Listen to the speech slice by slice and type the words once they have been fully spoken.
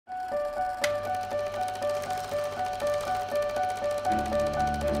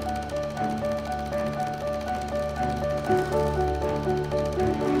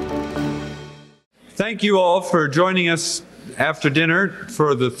Thank you all for joining us after dinner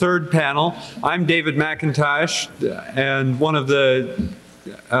for the third panel. I'm David McIntosh, and one of the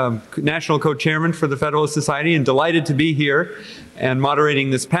national co-chairman for the Federalist Society, and delighted to be here and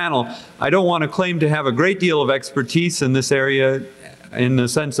moderating this panel. I don't want to claim to have a great deal of expertise in this area in the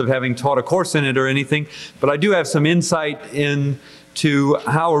sense of having taught a course in it or anything, but I do have some insight into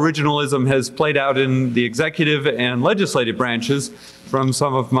how originalism has played out in the executive and legislative branches from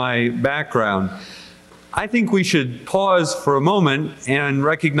some of my background. I think we should pause for a moment and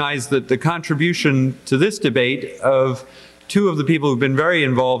recognize that the contribution to this debate of two of the people who've been very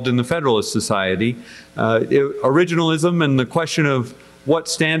involved in the Federalist Society, originalism and the question of what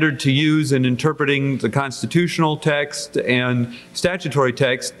standard to use in interpreting the constitutional text and statutory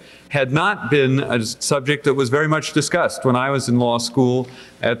text, had not been a subject that was very much discussed when I was in law school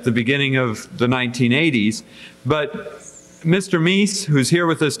at the beginning of the 1980s. But Mr. Meese, who's here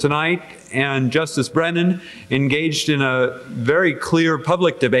with us tonight, and Justice Brennan engaged in a very clear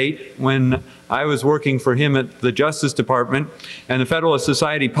public debate when I was working for him at the Justice Department, and the Federalist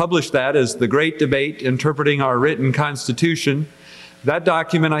Society published that as the Great Debate Interpreting Our Written Constitution. That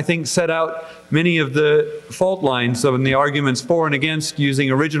document, I think, set out many of the fault lines of the arguments for and against using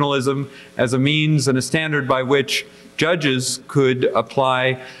originalism as a means and a standard by which judges could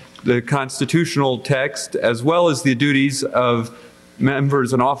apply the constitutional text, as well as the duties of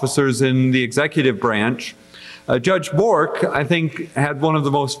members and officers in the executive branch. Judge Bork, I think, had one of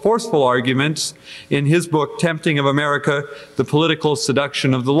the most forceful arguments in his book, Tempting of America, The Political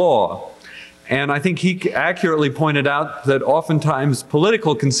Seduction of the Law. And I think he accurately pointed out that oftentimes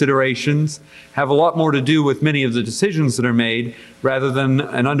political considerations have a lot more to do with many of the decisions that are made, rather than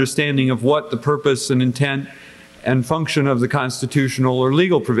an understanding of what the purpose and intent and function of the constitutional or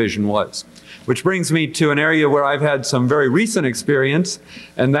legal provision was. Which brings me to an area where I've had some very recent experience,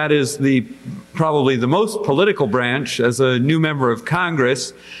 and that is probably the most political branch. As a new member of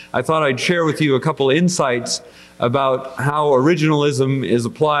Congress, I thought I'd share with you a couple insights about how originalism is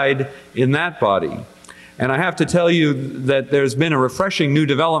applied in that body. And I have to tell you that there's been a refreshing new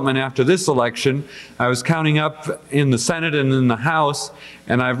development after this election. I was counting up in the Senate and in the House,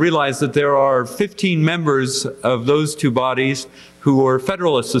 and I've realized that there are 15 members of those two bodies who are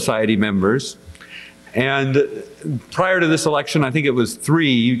Federalist Society members. And prior to this election, I think it was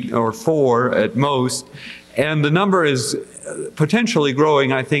 3 or 4 at most. And the number is potentially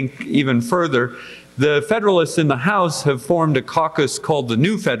growing, I think, even further. The Federalists in the House have formed a caucus called the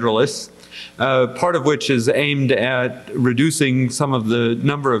New Federalists, part of which is aimed at reducing some of the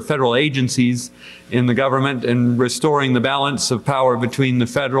number of federal agencies in the government and restoring the balance of power between the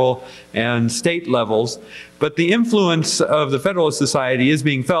federal and state levels. But the influence of the Federalist Society is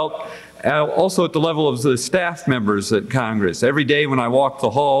being felt also at the level of the staff members at Congress. Every day when I walk the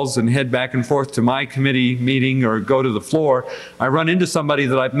halls and head back and forth to my committee meeting or go to the floor, I run into somebody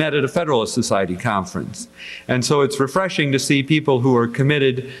that I've met at a Federalist Society conference. And so it's refreshing to see people who are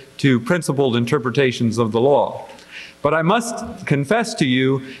committed to principled interpretations of the law. But I must confess to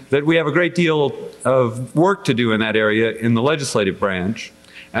you that we have a great deal of work to do in that area in the legislative branch,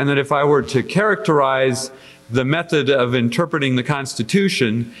 and that if I were to characterize the method of interpreting the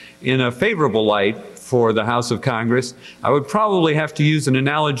Constitution in a favorable light for the House of Congress, I would probably have to use an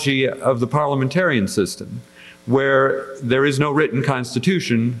analogy of the parliamentarian system, where there is no written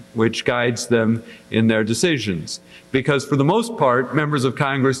constitution which guides them in their decisions. Because for the most part, members of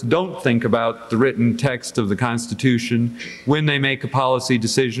Congress don't think about the written text of the Constitution when they make a policy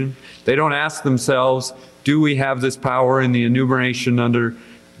decision. They don't ask themselves, do we have this power in the enumeration under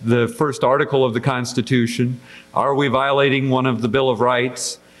the first article of the Constitution? Are we violating one of the Bill of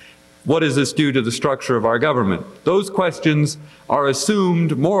Rights? What does this do to the structure of our government? Those questions are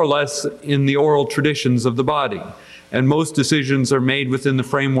assumed more or less in the oral traditions of the body, and most decisions are made within the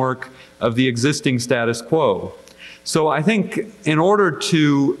framework of the existing status quo. So I think in order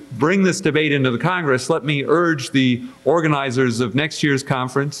to bring this debate into the Congress, let me urge the organizers of next year's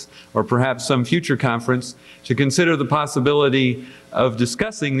conference, or perhaps some future conference, to consider the possibility of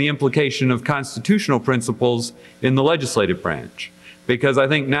discussing the implication of constitutional principles in the legislative branch. Because I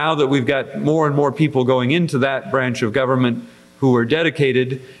think now that we've got more and more people going into that branch of government who are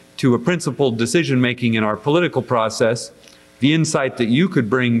dedicated to a principled decision-making in our political process, the insight that you could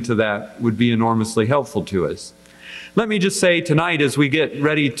bring to that would be enormously helpful to us. Let me just say tonight, as we get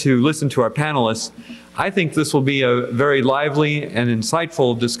ready to listen to our panelists, I think this will be a very lively and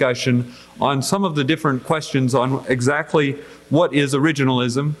insightful discussion on some of the different questions on exactly what is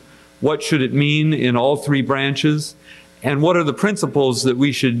originalism, what should it mean in all three branches, and what are the principles that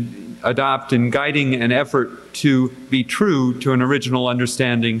we should adopt in guiding an effort to be true to an original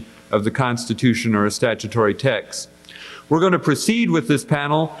understanding of the Constitution or a statutory text. We're going to proceed with this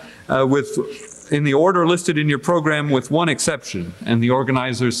panel in the order listed in your program, with one exception. And the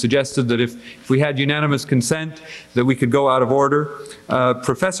organizers suggested that if we had unanimous consent, that we could go out of order.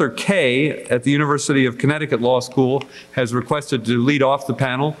 Professor Kay at the University of Connecticut Law School has requested to lead off the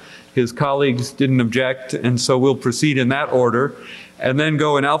panel. His colleagues didn't object, and so we'll proceed in that order, and then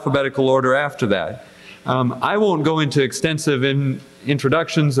go in alphabetical order after that. I won't go into extensive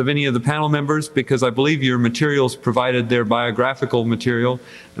introductions of any of the panel members, because I believe your materials provided their biographical material,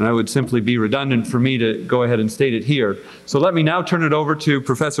 and it would simply be redundant for me to go ahead and state it here. So let me now turn it over to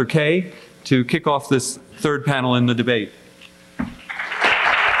Professor Kay to kick off this third panel in the debate.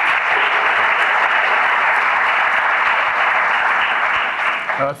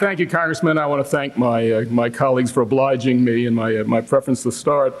 Thank you, Congressman. I want to thank my colleagues for obliging me in my preference to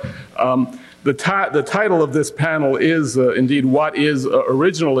start. The title of this panel is indeed, what is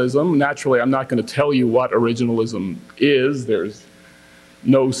originalism? Naturally, I'm not going to tell you what originalism is. There's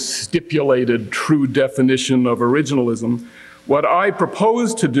no stipulated true definition of originalism. What I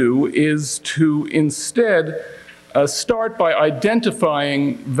propose to do is to instead start by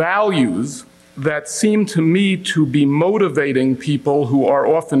identifying values that seem to me to be motivating people who are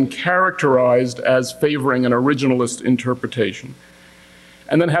often characterized as favoring an originalist interpretation.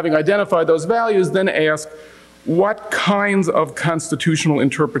 And then, having identified those values, then ask what kinds of constitutional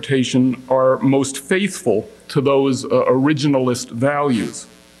interpretation are most faithful to those originalist values.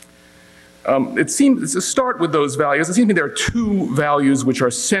 To start with those values, it seems to me there are two values which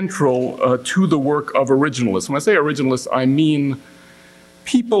are central to the work of originalists. When I say originalists, I mean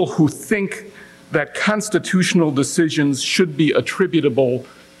people who think that constitutional decisions should be attributable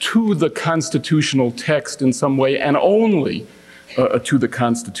to the constitutional text in some way, and only to the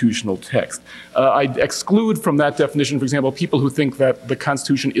constitutional text. I exclude from that definition, for example, people who think that the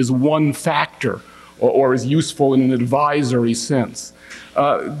Constitution is one factor or is useful in an advisory sense.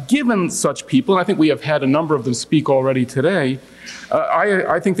 Given such people, and I think we have had a number of them speak already today,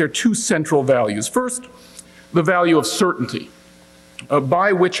 I think there are two central values. First, the value of certainty,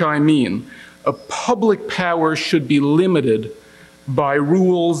 by which I mean public power should be limited by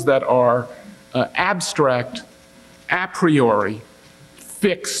rules that are abstract, a priori,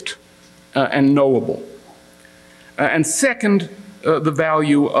 fixed, and knowable. And second, the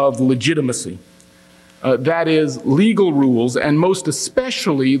value of legitimacy. That is, legal rules, and most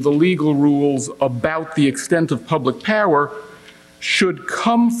especially the legal rules about the extent of public power, should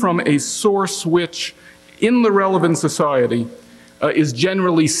come from a source which, in the relevant society, is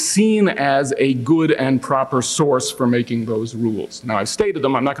generally seen as a good and proper source for making those rules. Now, I've stated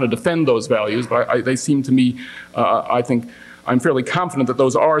them. I'm not going to defend those values, but they seem to me, I think, I'm fairly confident that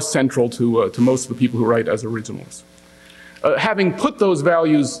those are central to most of the people who write as originalists. Having put those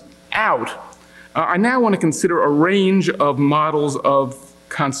values out, I now want to consider a range of models of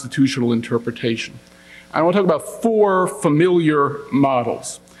constitutional interpretation. I want to talk about four familiar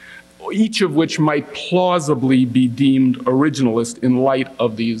models, each of which might plausibly be deemed originalist in light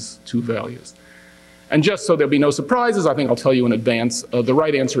of these two values. And just so there'll be no surprises, I think I'll tell you in advance, the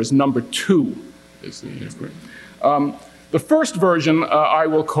right answer is number 2. The first version I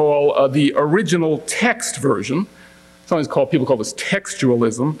will call the original text version. Sometimes people call this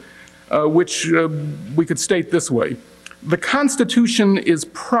textualism, which we could state this way. The Constitution is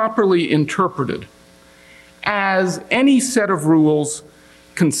properly interpreted as any set of rules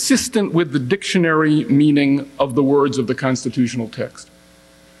consistent with the dictionary meaning of the words of the constitutional text.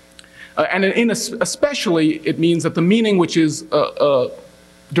 And especially, it means that the meaning which is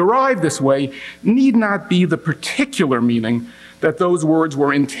derived this way need not be the particular meaning that those words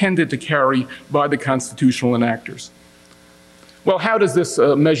were intended to carry by the constitutional enactors. Well, how does this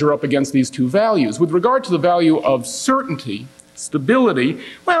measure up against these two values? With regard to the value of certainty, stability,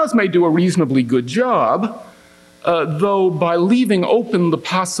 well, this may do a reasonably good job, though by leaving open the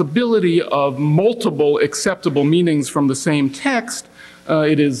possibility of multiple acceptable meanings from the same text,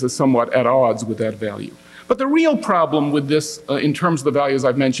 it is somewhat at odds with that value. But the real problem with this, in terms of the values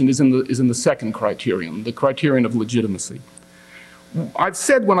I've mentioned, is in the second criterion, the criterion of legitimacy. I've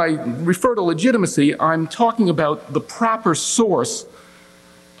said when I refer to legitimacy, I'm talking about the proper source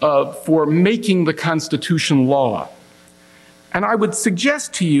for making the Constitution law. And I would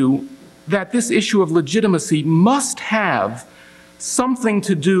suggest to you that this issue of legitimacy must have something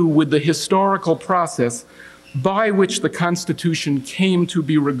to do with the historical process by which the Constitution came to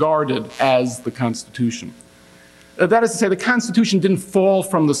be regarded as the Constitution. That is to say, the Constitution didn't fall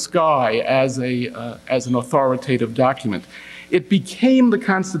from the sky as an authoritative document. It became the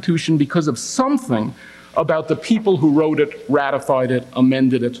Constitution because of something about the people who wrote it, ratified it,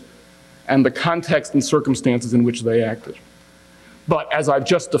 amended it, and the context and circumstances in which they acted. But as I've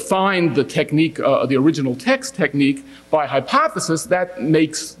just defined the technique, the original text technique, by hypothesis, that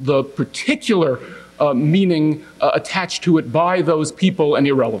makes the particular meaning attached to it by those people an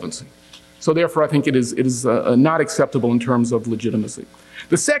irrelevancy. So therefore, I think it is not acceptable in terms of legitimacy.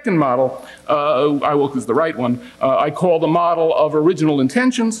 The second model, is the right one, I call the model of original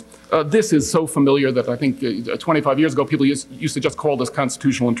intentions. This is so familiar that I think 25 years ago people used to just call this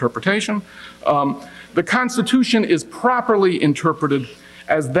constitutional interpretation. The Constitution is properly interpreted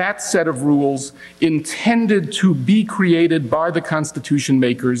as that set of rules intended to be created by the Constitution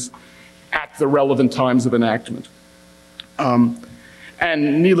makers at the relevant times of enactment.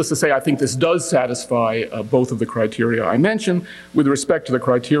 And needless to say, I think this does satisfy both of the criteria I mentioned. With respect to the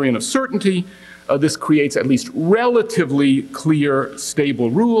criterion of certainty, this creates at least relatively clear,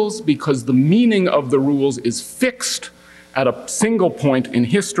 stable rules because the meaning of the rules is fixed at a single point in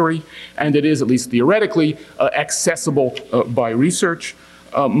history, and it is, at least theoretically, accessible by research.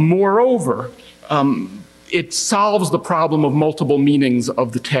 Moreover, it solves the problem of multiple meanings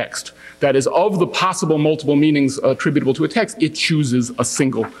of the text. That is, of the possible multiple meanings attributable to a text, it chooses a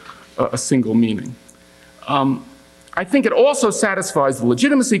single meaning. I think it also satisfies the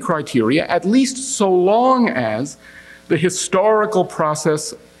legitimacy criteria, at least so long as the historical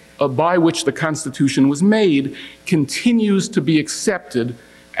process by which the Constitution was made continues to be accepted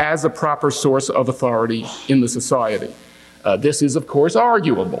as a proper source of authority in the society. This is, of course,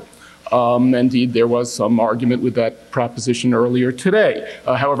 arguable. Indeed, there was some argument with that proposition earlier today.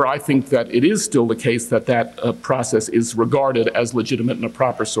 However, I think that it is still the case that that process is regarded as legitimate and a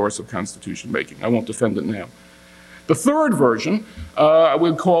proper source of constitution making. I won't defend it now. The third version I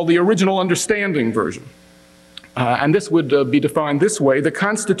would call the original understanding version. And this would be defined this way. The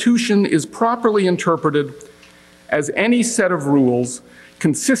Constitution is properly interpreted as any set of rules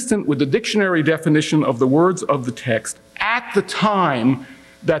consistent with the dictionary definition of the words of the text at the time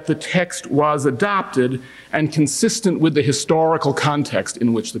that the text was adopted and consistent with the historical context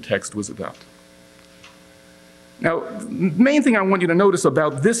in which the text was adopted. Now, the main thing I want you to notice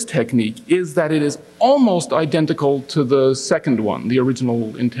about this technique is that it is almost identical to the second one, the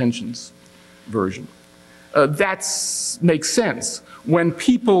original intentions version. That makes sense. When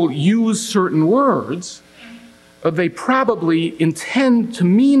people use certain words, they probably intend to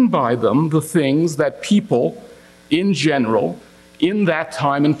mean by them the things that people, in general, in that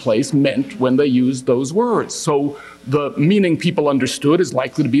time and place meant when they used those words. So the meaning people understood is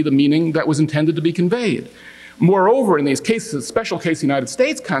likely to be the meaning that was intended to be conveyed. Moreover, in these cases, a special case of the United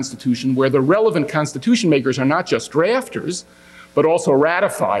States Constitution, where the relevant constitution makers are not just drafters, but also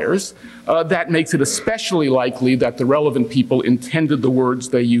ratifiers, that makes it especially likely that the relevant people intended the words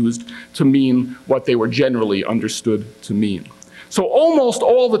they used to mean what they were generally understood to mean. So almost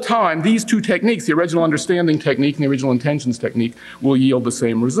all the time, these two techniques, the original understanding technique and the original intentions technique, will yield the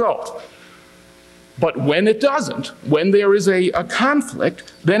same result. But when it doesn't, when there is a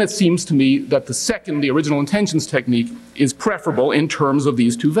conflict, then it seems to me that the second, the original intentions technique, is preferable in terms of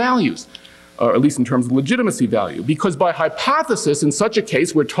these two values, or at least in terms of legitimacy value. Because by hypothesis, in such a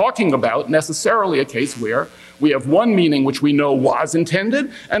case, we're talking about necessarily a case where we have one meaning which we know was intended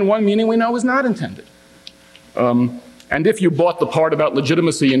and one meaning we know is not intended. And if you bought the part about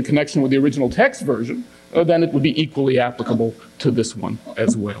legitimacy in connection with the original text version, then it would be equally applicable to this one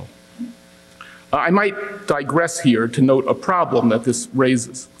as well. I might digress here to note a problem that this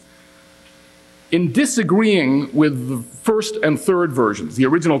raises. In disagreeing with the first and third versions, the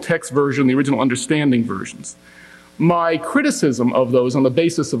original text version, the original understanding versions, my criticism of those on the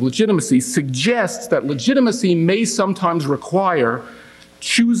basis of legitimacy suggests that legitimacy may sometimes require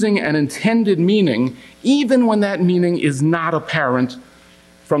choosing an intended meaning, even when that meaning is not apparent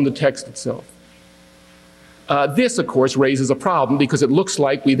from the text itself. This, of course, raises a problem because it looks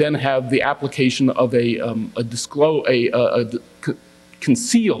like we then have the application of a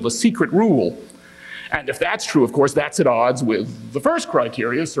concealed, a secret rule. And if that's true, of course, that's at odds with the first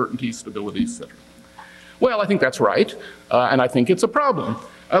criteria, certainty, stability, etc. Well, I think that's right, and I think it's a problem.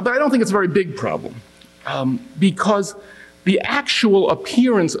 But I don't think it's a very big problem, because the actual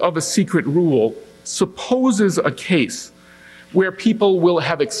appearance of a secret rule supposes a case where people will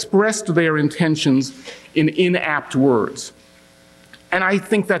have expressed their intentions in inapt words. And I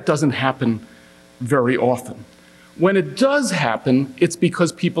think that doesn't happen very often. When it does happen, it's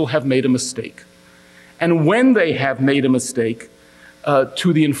because people have made a mistake. And when they have made a mistake,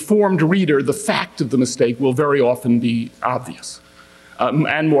 to the informed reader, the fact of the mistake will very often be obvious.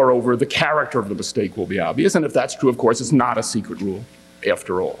 And moreover, the character of the mistake will be obvious. And if that's true, of course, it's not a secret rule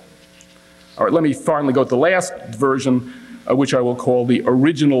after all. All right, let me finally go to the last version, which I will call the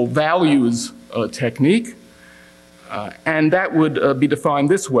original values technique. And that would be defined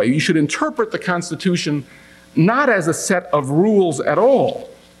this way. You should interpret the Constitution not as a set of rules at all,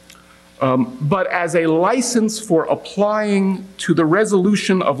 but as a license for applying to the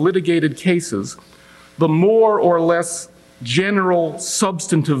resolution of litigated cases the more or less general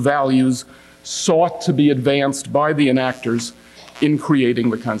substantive values sought to be advanced by the enactors in creating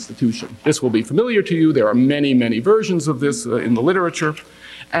the Constitution. This will be familiar to you. There are many, many versions of this in the literature,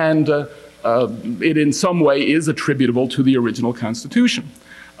 and it in some way is attributable to the original Constitution.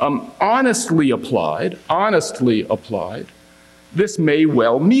 Honestly applied, this may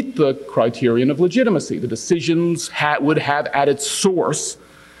well meet the criterion of legitimacy. The decisions would have at its source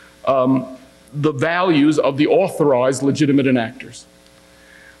the values of the authorized legitimate enactors.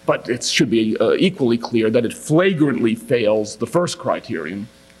 But it should be equally clear that it flagrantly fails the first criterion,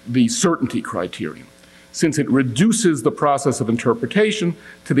 the certainty criterion, since it reduces the process of interpretation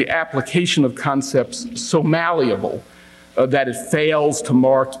to the application of concepts so malleable that it fails to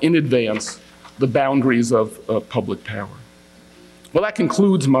mark in advance the boundaries of public power. Well, that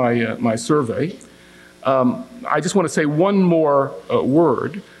concludes my survey. I just want to say one more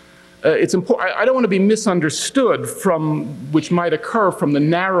word. It's important. I don't want to be misunderstood which might occur from the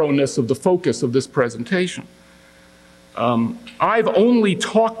narrowness of the focus of this presentation. I've only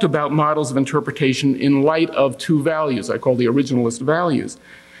talked about models of interpretation in light of two values I call the originalist values.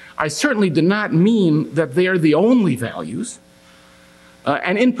 I certainly do not mean that they are the only values.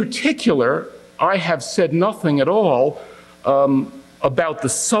 And in particular, I have said nothing at all about the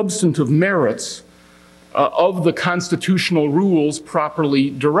substantive merits of the constitutional rules properly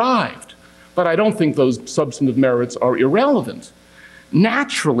derived. But I don't think those substantive merits are irrelevant.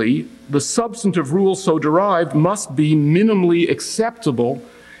 Naturally, the substantive rules so derived must be minimally acceptable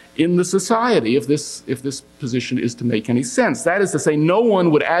in the society if this position is to make any sense. That is to say, no one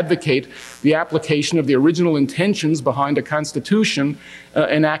would advocate the application of the original intentions behind a constitution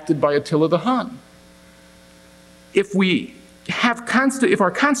enacted by Attila the Hun. If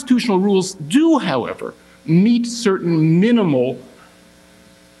our constitutional rules do, however, meet certain minimal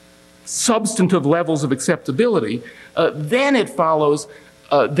substantive levels of acceptability, then it follows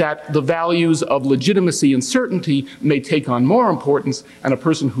that the values of legitimacy and certainty may take on more importance, and a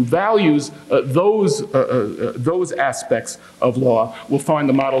person who values those aspects of law will find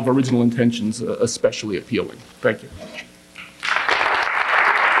the model of original intentions especially appealing. Thank you.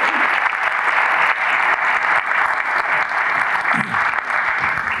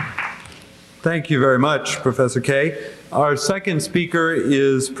 Thank you very much, Professor Kay. Our second speaker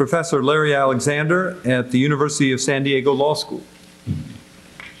is Professor Larry Alexander at the University of San Diego Law School.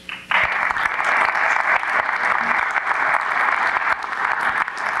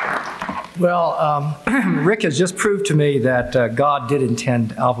 Well, Rick has just proved to me that God did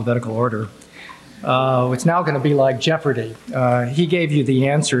intend alphabetical order. It's now going to be like Jeopardy. He gave you the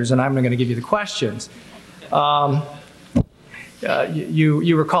answers, and I'm going to give you the questions.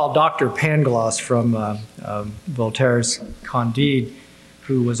 You recall Dr. Pangloss from Voltaire's Candide,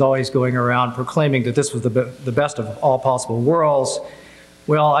 who was always going around proclaiming that this was the best of all possible worlds.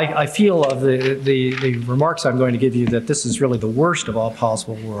 Well, I feel of the remarks I'm going to give you that this is really the worst of all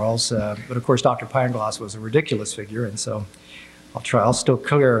possible worlds. But of course, Dr. Pangloss was a ridiculous figure, and so I'll still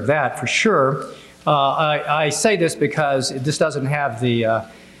clear of that for sure. I say this because this doesn't have the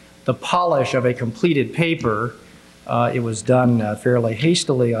polish of a completed paper. It was done fairly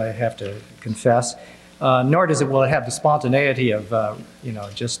hastily, I have to confess. Nor does it have the spontaneity of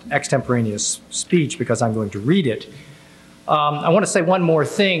just extemporaneous speech because I'm going to read it. I want to say one more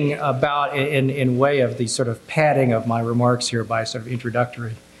thing about, in way of the sort of padding of my remarks here by sort of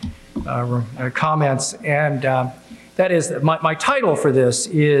introductory comments, and that is that my title for this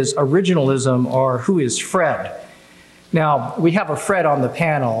is Originalism, or Who is Fred? Now, we have a Fred on the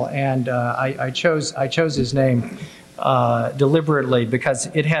panel, and I chose his name deliberately because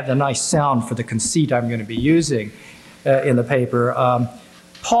it had a nice sound for the conceit I'm going to be using in the paper.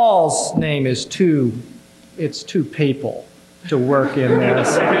 Paul's name is too papal to work in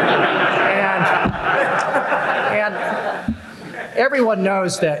this. and everyone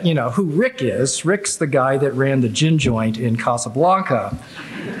knows that, who Rick is. Rick's the guy that ran the gin joint in Casablanca.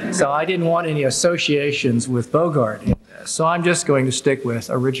 So I didn't want any associations with Bogart in this. So I'm just going to stick with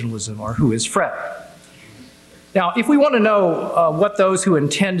originalism, or Who is Fred? Now, if we want to know what those who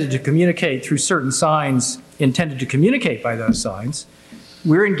intended to communicate through certain signs intended to communicate by those signs,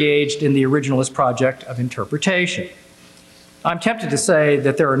 we're engaged in the originalist project of interpretation. I'm tempted to say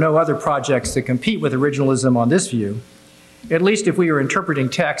that there are no other projects that compete with originalism on this view, at least if we are interpreting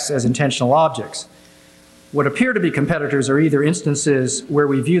texts as intentional objects. What appear to be competitors are either instances where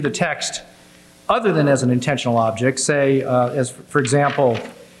we view the text other than as an intentional object, say, as for example,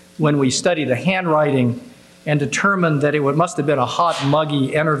 when we study the handwriting and determine that it must have been a hot,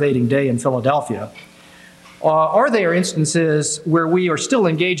 muggy, enervating day in Philadelphia. Or they are instances where we are still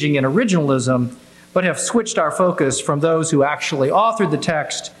engaging in originalism, but have switched our focus from those who actually authored the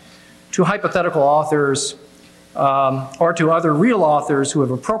text to hypothetical authors or to other real authors who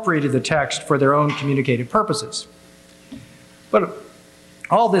have appropriated the text for their own communicative purposes. But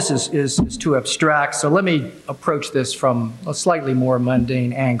all this is too abstract, so let me approach this from a slightly more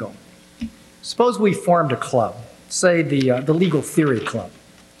mundane angle. Suppose we formed a club, say the Legal Theory Club.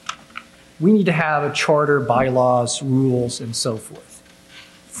 We need to have a charter, bylaws, rules, and so forth.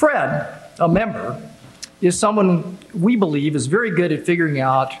 Fred, a member, is someone we believe is very good at figuring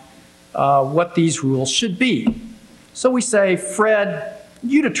out what these rules should be. So we say, Fred,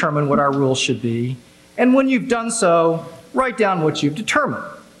 you determine what our rules should be, and when you've done so, write down what you've determined.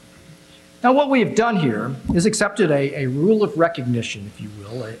 Now, what we have done here is accepted a rule of recognition, if you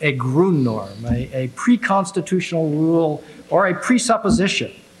will, a Grundnorm, a pre-constitutional rule, or a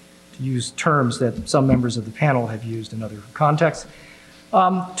presupposition, to use terms that some members of the panel have used in other contexts,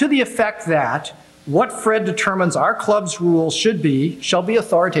 to the effect that what Fred determines our club's rules should be shall be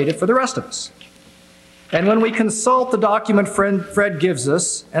authoritative for the rest of us. And when we consult the document Fred gives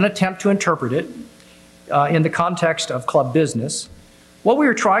us and attempt to interpret it in the context of club business, what we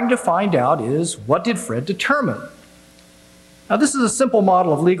are trying to find out is, what did Fred determine? Now, this is a simple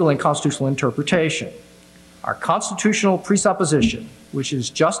model of legal and constitutional interpretation. Our constitutional presupposition, which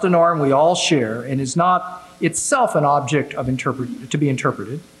is just a norm we all share and is not itself an object of to be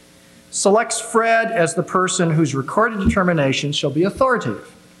interpreted, selects Fred as the person whose recorded determinations shall be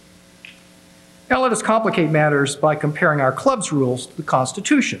authoritative. Now, let us complicate matters by comparing our club's rules to the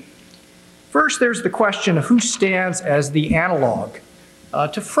Constitution. First, there's the question of who stands as the analog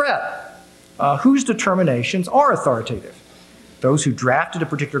to Fred, whose determinations are authoritative. Those who drafted a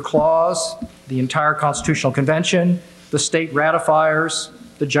particular clause, the entire Constitutional Convention, the state ratifiers,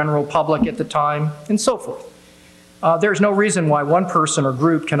 the general public at the time, and so forth. There's no reason why one person or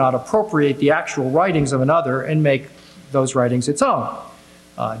group cannot appropriate the actual writings of another and make those writings its own.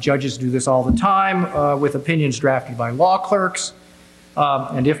 Judges do this all the time with opinions drafted by law clerks.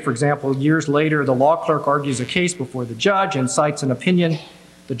 And if, for example, years later, the law clerk argues a case before the judge and cites an opinion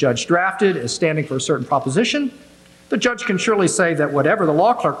the judge drafted as standing for a certain proposition, the judge can surely say that whatever the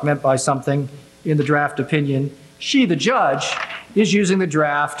law clerk meant by something in the draft opinion, she, the judge, is using the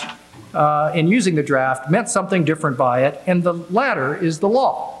draft, and using the draft meant something different by it, and the latter is the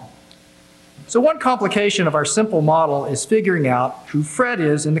law. So one complication of our simple model is figuring out who Fred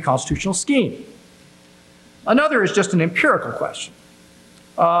is in the constitutional scheme. Another is just an empirical question.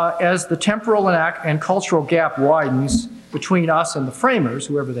 As the temporal and cultural gap widens between us and the framers,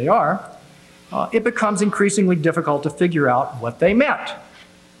 whoever they are, it becomes increasingly difficult to figure out what they meant.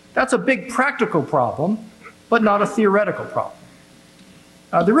 That's a big practical problem, but not a theoretical problem.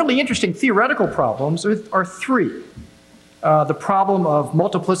 The really interesting theoretical problems are three. The problem of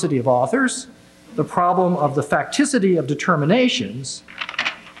multiplicity of authors, the problem of the facticity of determinations,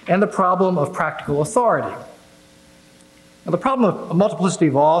 and the problem of practical authority. Now, the problem of multiplicity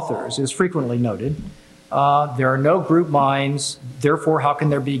of authors is frequently noted. There are no group minds, therefore how can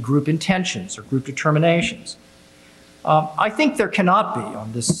there be group intentions or group determinations? I think there cannot be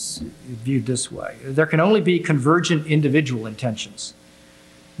on this, viewed this way. There can only be convergent individual intentions.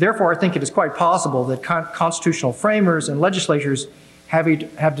 Therefore, I think it is quite possible that constitutional framers and legislatures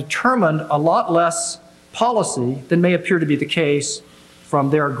have determined a lot less policy than may appear to be the case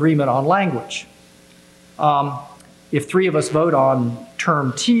from their agreement on language. If three of us vote on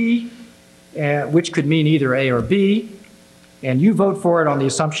term T, which could mean either A or B, and you vote for it on the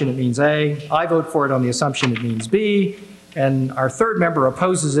assumption it means A, I vote for it on the assumption it means B, and our third member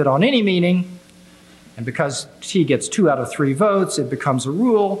opposes it on any meaning, and because T gets 2 out of 3 votes, it becomes a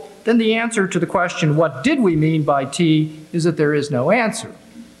rule, then the answer to the question, what did we mean by T, is that there is no answer.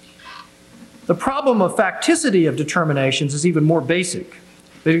 The problem of facticity of determinations is even more basic,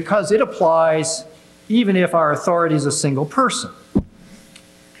 because it applies even if our authority is a single person.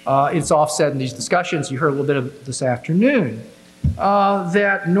 It's offset in these discussions, you heard a little bit of it this afternoon,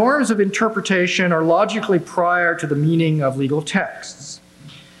 that norms of interpretation are logically prior to the meaning of legal texts.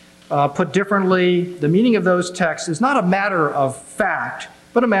 Put differently, the meaning of those texts is not a matter of fact,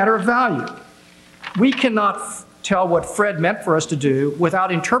 but a matter of value. We cannot tell what Fred meant for us to do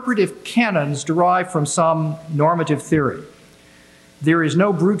without interpretive canons derived from some normative theory. There is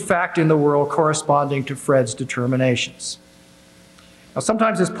no brute fact in the world corresponding to Fred's determinations. Now,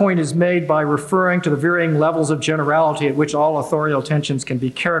 sometimes this point is made by referring to the varying levels of generality at which all authorial tensions can be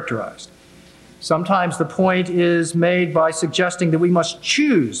characterized. Sometimes the point is made by suggesting that we must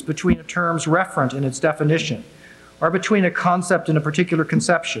choose between a term's referent in its definition, or between a concept and a particular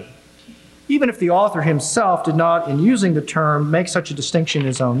conception, even if the author himself did not, in using the term, make such a distinction in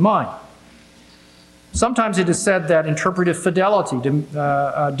his own mind. Sometimes it is said that interpretive fidelity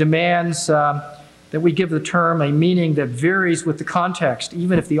demands that we give the term a meaning that varies with the context,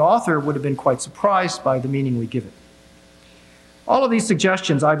 even if the author would have been quite surprised by the meaning we give it. All of these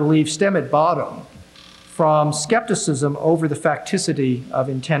suggestions, I believe, stem at bottom from skepticism over the facticity of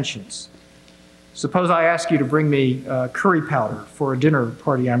intentions. Suppose I ask you to bring me curry powder for a dinner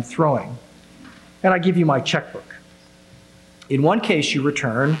party I'm throwing, and I give you my checkbook. In one case, you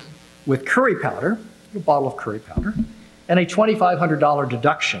return with curry powder, a bottle of curry powder, and a $2,500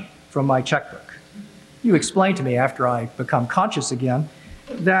 deduction from my checkbook. You explain to me after I become conscious again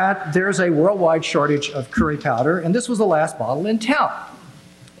that there's a worldwide shortage of curry powder, and this was the last bottle in town.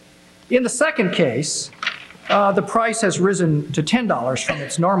 In the second case, the price has risen to $10 from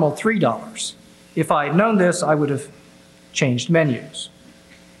its normal $3. If I had known this, I would have changed menus.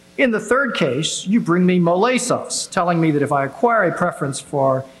 In the third case, you bring me mole sauce, telling me that if I acquire a preference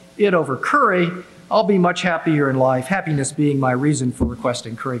for it over curry, I'll be much happier in life, happiness being my reason for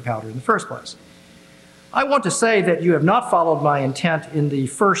requesting curry powder in the first place. I want to say that you have not followed my intent in the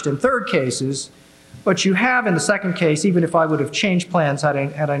first and third cases, but you have in the second case, even if I would have changed plans had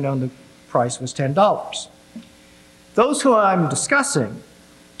I known the price was $10. Those who I'm discussing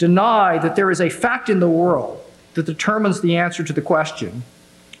deny that there is a fact in the world that determines the answer to the question,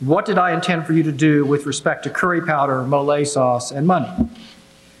 what did I intend for you to do with respect to curry powder, mole sauce, and money?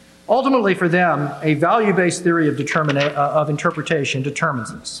 Ultimately, for them, a value-based theory of interpretation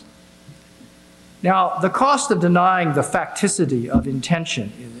determines this. Now, the cost of denying the facticity of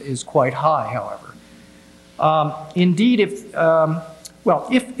intention is quite high, however. Indeed, if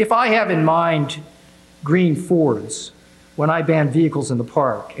I have in mind green Fords when I ban vehicles in the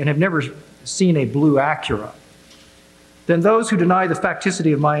park and have never seen a blue Acura, then those who deny the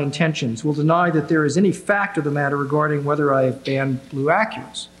facticity of my intentions will deny that there is any fact of the matter regarding whether I have banned blue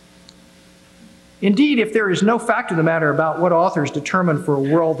Acuras. Indeed, if there is no fact of the matter about what authors determined for a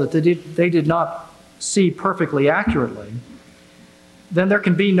world that they did not see perfectly accurately, then there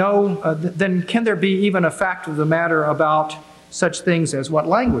can be then can there be even a fact of the matter about such things as what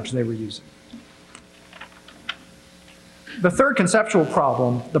language they were using? The third conceptual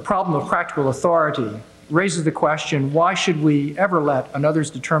problem, the problem of practical authority, raises the question, why should we ever let another's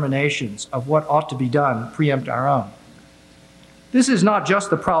determinations of what ought to be done preempt our own? This is not just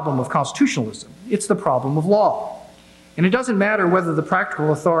the problem of constitutionalism, it's the problem of law. And it doesn't matter whether the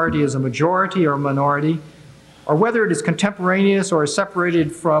practical authority is a majority or a minority, or whether it is contemporaneous or is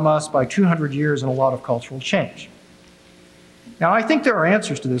separated from us by 200 years and a lot of cultural change. Now, I think there are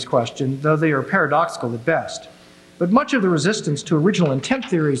answers to this question, though they are paradoxical at best. But much of the resistance to original intent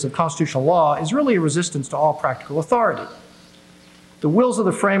theories of constitutional law is really a resistance to all practical authority. The wills of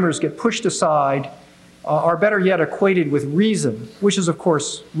the framers get pushed aside, or better yet equated with reason, which is, of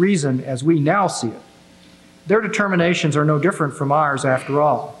course, reason as we now see it. Their determinations are no different from ours, after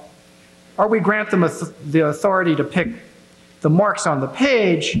all. Or we grant them the authority to pick the marks on the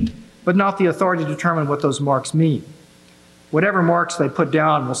page, but not the authority to determine what those marks mean. Whatever marks they put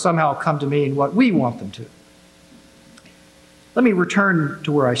down will somehow come to mean what we want them to. Let me return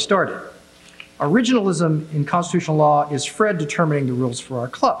to where I started. Originalism in constitutional law is Fred determining the rules for our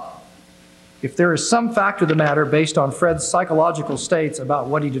club. If there is some fact of the matter based on Fred's psychological states about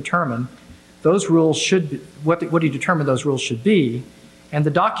what he determined, those rules should be, what he determined those rules should be, and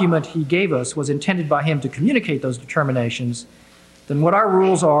the document he gave us was intended by him to communicate those determinations, then what our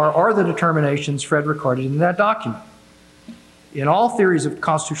rules are the determinations Fred recorded in that document. In all theories of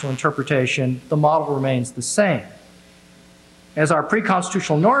constitutional interpretation, the model remains the same. As our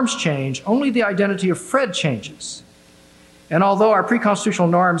pre-constitutional norms change, only the identity of Fred changes. And although our pre-constitutional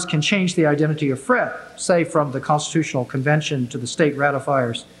norms can change the identity of Fred, say from the Constitutional Convention to the state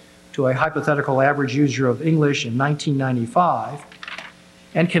ratifiers to a hypothetical average user of English in 1995,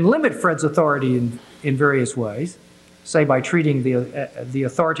 and can limit Fred's authority in various ways, say by treating the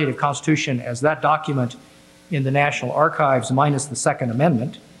authoritative Constitution as that document in the National Archives minus the Second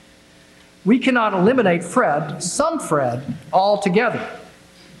Amendment, we cannot eliminate Fred, some Fred, altogether.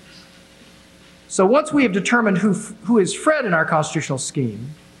 So once we have determined who is Fred in our constitutional scheme,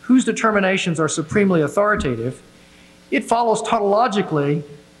 whose determinations are supremely authoritative, it follows tautologically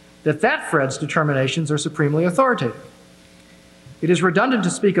that Fred's determinations are supremely authoritative. It is redundant to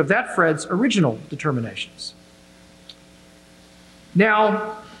speak of that Fred's original determinations.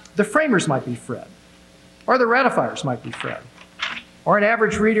 Now, the framers might be Fred, or the ratifiers might be Fred, or an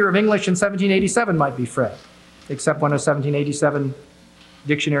average reader of English in 1787 might be Fred, except when a 1787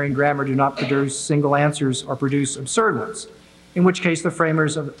 dictionary and grammar do not produce single answers or produce absurd ones, in which case the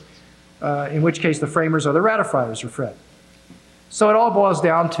framers or the ratifiers are Fred. So it all boils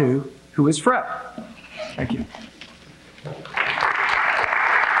down to who is Fred. Thank you.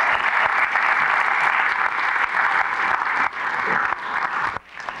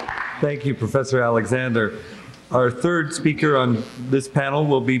 Thank you, Professor Alexander. Our third speaker on this panel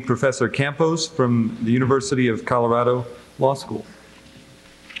will be Professor Campos from the University of Colorado Law School.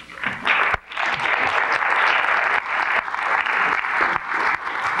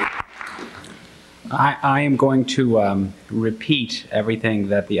 I am going to repeat everything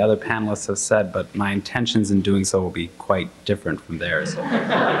that the other panelists have said, but my intentions in doing so will be quite different from theirs.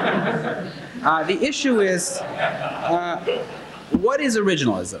 The issue is, what is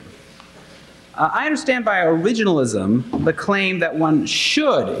originalism? I understand by originalism the claim that one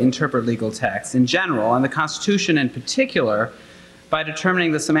should interpret legal texts in general, and the Constitution in particular, by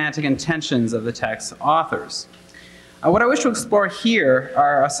determining the semantic intentions of the text's authors. What I wish to explore here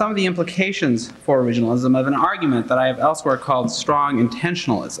are some of the implications for originalism of an argument that I have elsewhere called strong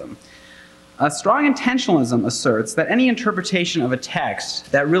intentionalism. Strong intentionalism asserts that any interpretation of a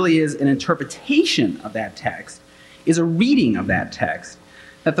text that really is an interpretation of that text is a reading of that text.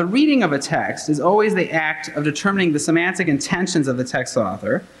 That the reading of a text is always the act of determining the semantic intentions of the text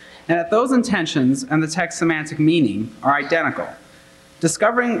author, and that those intentions and the text's semantic meaning are identical.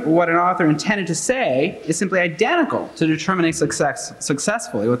 Discovering what an author intended to say is simply identical to determining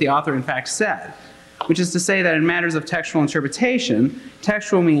successfully what the author in fact said, which is to say that in matters of textual interpretation,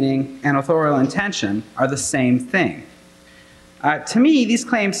 textual meaning and authorial intention are the same thing. To me, these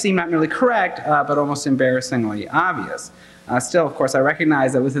claims seem not merely correct, but almost embarrassingly obvious. Still, of course, I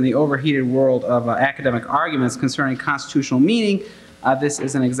recognize that within the overheated world of academic arguments concerning constitutional meaning, this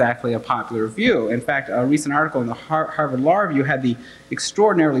isn't exactly a popular view. In fact, a recent article in the Harvard Law Review had the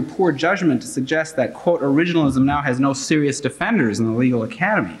extraordinarily poor judgment to suggest that, quote, originalism now has no serious defenders in the legal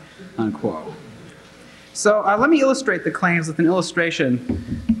academy, unquote. So let me illustrate the claims with an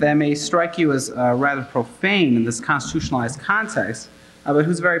illustration that may strike you as rather profane in this constitutionalized context, but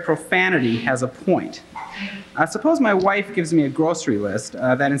whose very profanity has a point. Suppose my wife gives me a grocery list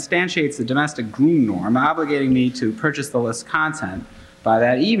that instantiates the domestic groom norm, obligating me to purchase the list's content by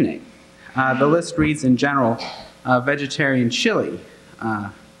that evening. The list reads in general, vegetarian chili,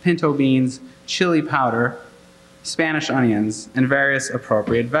 pinto beans, chili powder, Spanish onions, and various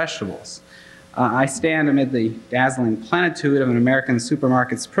appropriate vegetables. I stand amid the dazzling plenitude of an American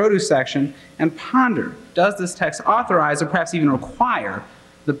supermarket's produce section and ponder, does this text authorize or perhaps even require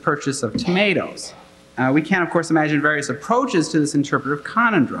the purchase of tomatoes? We can, of course, imagine various approaches to this interpretive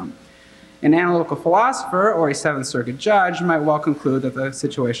conundrum. An analytical philosopher or a Seventh Circuit judge might well conclude that the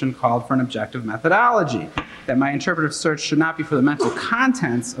situation called for an objective methodology, that my interpretive search should not be for the mental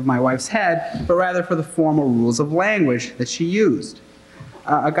contents of my wife's head, but rather for the formal rules of language that she used.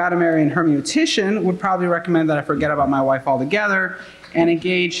 A Gadamerarian hermeneutician would probably recommend that I forget about my wife altogether and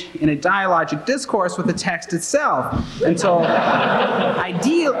engage in a dialogic discourse with the text itself until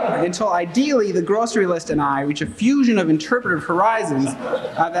ideally the grocery list and I reach a fusion of interpretive horizons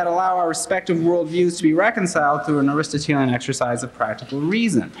that allow our respective worldviews to be reconciled through an Aristotelian exercise of practical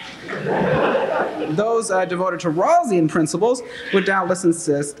reason. Those devoted to Rawlsian principles would doubtless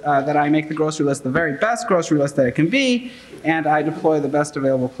insist that I make the grocery list the very best grocery list that it can be, and I deploy the best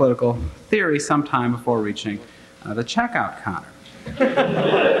available political theory sometime before reaching the checkout counter.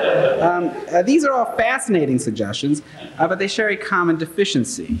 These are all fascinating suggestions, but they share a common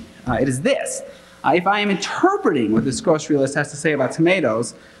deficiency. It is this. If I am interpreting what this grocery list has to say about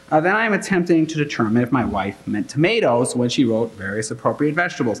tomatoes, then I am attempting to determine if my wife meant tomatoes when she wrote various appropriate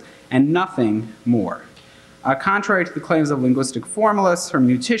vegetables, and nothing more. Contrary to the claims of linguistic formalists,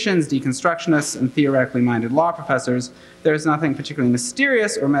 hermeneuticians, deconstructionists, and theoretically minded law professors, there is nothing particularly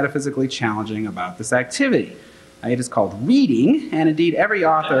mysterious or metaphysically challenging about this activity. It is called reading, and indeed every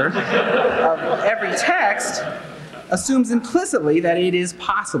author of every text assumes implicitly that it is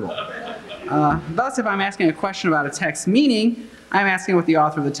possible. Thus, if I'm asking a question about a text's meaning, I'm asking what the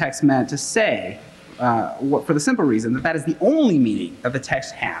author of the text meant to say, for the simple reason that that is the only meaning that the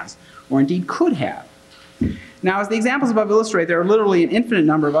text has, or indeed could have. Now, as the examples above illustrate, there are literally an infinite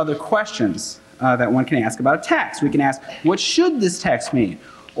number of other questions that one can ask about a text. We can ask, what should this text mean?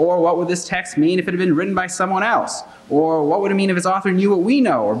 Or what would this text mean if it had been written by someone else? Or what would it mean if its author knew what we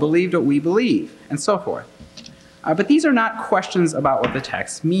know or believed what we believe? And so forth. But these are not questions about what the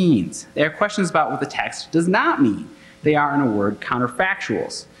text means. They are questions about what the text does not mean. They are, in a word,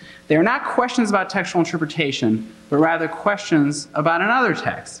 counterfactuals. They are not questions about textual interpretation, but rather questions about another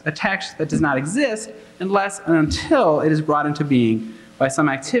text, a text that does not exist unless and until it is brought into being by some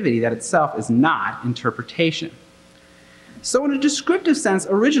activity that itself is not interpretation. So in a descriptive sense,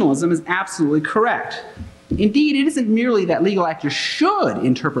 originalism is absolutely correct. Indeed, it isn't merely that legal actors should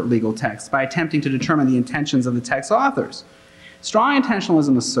interpret legal texts by attempting to determine the intentions of the text authors. Strong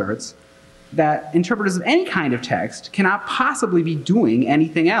intentionalism asserts that interpreters of any kind of text cannot possibly be doing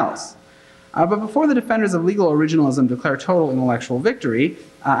anything else. But before the defenders of legal originalism declare total intellectual victory,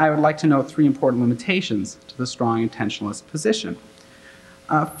 I would like to note three important limitations to the strong intentionalist position.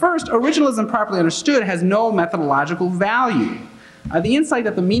 First, originalism properly understood has no methodological value. The insight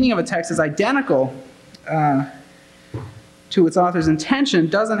that the meaning of a text is identical to its author's intention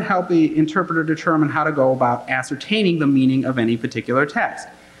doesn't help the interpreter determine how to go about ascertaining the meaning of any particular text.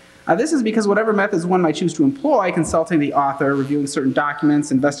 This is because whatever methods one might choose to employ, consulting the author, reviewing certain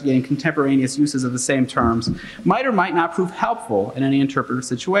documents, investigating contemporaneous uses of the same terms, might or might not prove helpful in any interpretive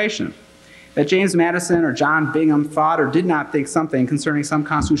situation. That James Madison or John Bingham thought or did not think something concerning some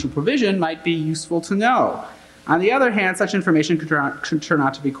constitutional provision might be useful to know. On the other hand, such information could turn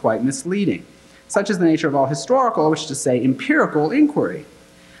out to be quite misleading. Such is the nature of all historical, which is to say empirical, inquiry.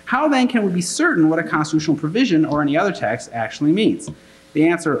 How then can we be certain what a constitutional provision or any other text actually means? The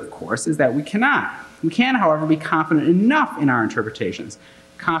answer, of course, is that we cannot. We can, however, be confident enough in our interpretations,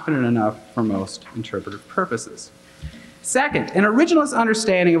 confident enough for most interpretive purposes. Second, an originalist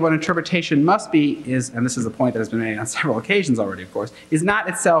understanding of what interpretation must be is, and this is a point that has been made on several occasions already, of course, is not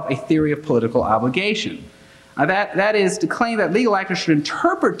itself a theory of political obligation. That is, to claim that legal actors should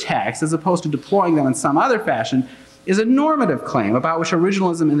interpret texts as opposed to deploying them in some other fashion is a normative claim about which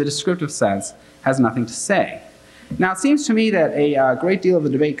originalism in the descriptive sense has nothing to say. Now, it seems to me that a great deal of the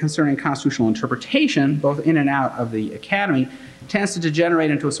debate concerning constitutional interpretation, both in and out of the academy, tends to degenerate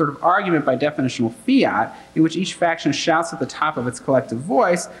into a sort of argument by definitional fiat, in which each faction shouts at the top of its collective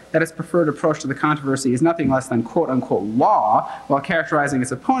voice that its preferred approach to the controversy is nothing less than quote-unquote law, while characterizing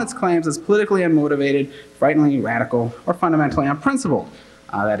its opponent's claims as politically unmotivated, frighteningly radical, or fundamentally unprincipled.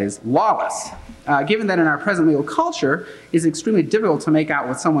 That is, lawless. Given that in our present legal culture, it is extremely difficult to make out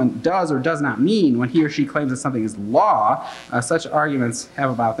what someone does or does not mean when he or she claims that something is law, such arguments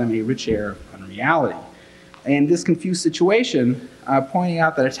have about them a rich air of unreality. In this confused situation, pointing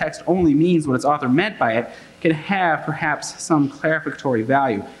out that a text only means what its author meant by it can have perhaps some clarificatory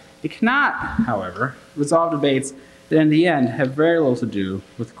value. It cannot, however, resolve debates that in the end have very little to do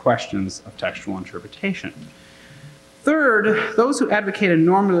with questions of textual interpretation. Third, those who advocate a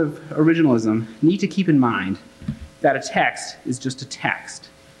normative originalism need to keep in mind that a text is just a text.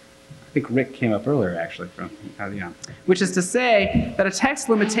 I think Rick came up earlier, actually, which is to say that a text's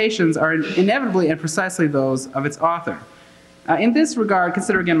limitations are inevitably and precisely those of its author. In this regard,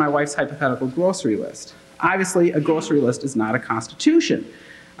 consider again my wife's hypothetical grocery list. Obviously, a grocery list is not a constitution.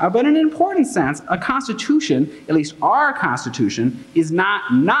 But in an important sense, a constitution, at least our constitution, is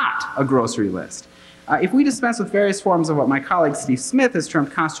not a grocery list. If we dispense with various forms of what my colleague Steve Smith has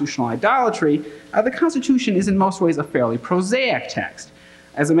termed constitutional idolatry, the Constitution is in most ways a fairly prosaic text.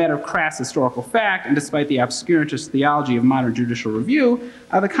 As a matter of crass historical fact, and despite the obscurantist theology of modern judicial review,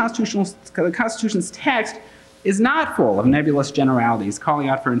 the Constitution's text is not full of nebulous generalities calling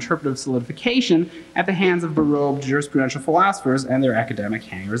out for interpretive solidification at the hands of berobed jurisprudential philosophers and their academic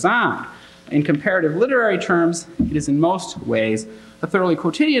hangers-on. In comparative literary terms, it is in most ways a thoroughly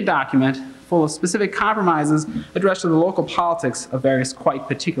quotidian document full of specific compromises addressed to the local politics of various quite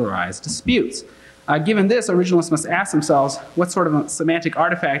particularized disputes. Given this, originalists must ask themselves what sort of a semantic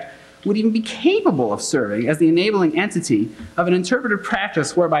artifact would even be capable of serving as the enabling entity of an interpretive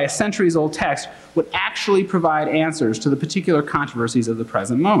practice whereby a centuries-old text would actually provide answers to the particular controversies of the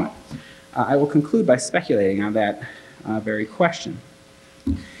present moment. I will conclude by speculating on that very question.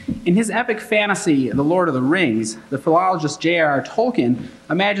 In his epic fantasy, The Lord of the Rings, the philologist J.R.R. Tolkien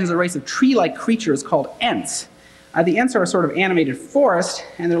imagines a race of tree-like creatures called Ents. The Ents are a sort of animated forest,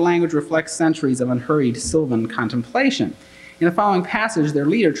 and their language reflects centuries of unhurried sylvan contemplation. In the following passage, their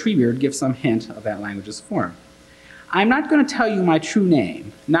leader, Treebeard, gives some hint of that language's form. I'm not going to tell you my true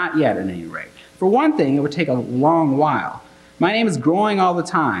name, not yet at any rate. For one thing, it would take a long while. My name is growing all the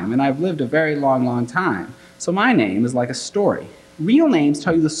time, and I've lived a very long, long time. So my name is like a story. Real names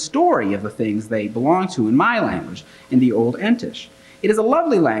tell you the story of the things they belong to in my language, in the Old Entish. It is a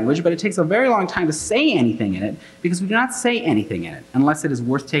lovely language, but it takes a very long time to say anything in it because we do not say anything in it unless it is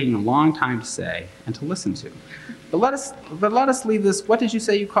worth taking a long time to say and to listen to. But let us leave this. What did you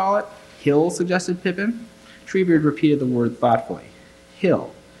say you call it? Hill, suggested Pippin. Treebeard repeated the word thoughtfully.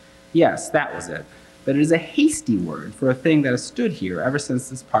 Hill. Yes, that was it. but it is a hasty word for a thing that has stood here ever since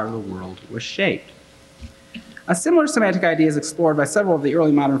this part of the world was shaped. A similar semantic idea is explored by several of the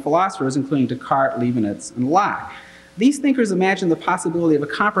early modern philosophers, including Descartes, Leibniz, and Locke. These thinkers imagined the possibility of a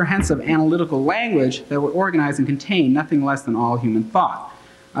comprehensive analytical language that would organize and contain nothing less than all human thought.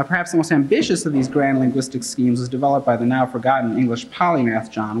 Perhaps the most ambitious of these grand linguistic schemes was developed by the now forgotten English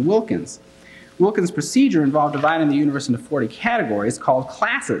polymath John Wilkins. Wilkins' procedure involved dividing the universe into 40 categories called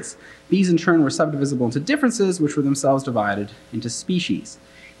classes. These in turn were subdivisible into differences, which were themselves divided into species.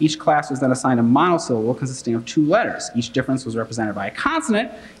 Each class was then assigned a monosyllable consisting of 2 letters. Each difference was represented by a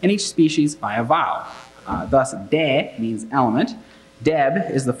consonant, and each species by a vowel. Thus, de means element.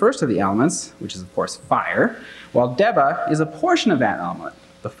 Deb is the first of the elements, which is of course fire, while deba is a portion of that element,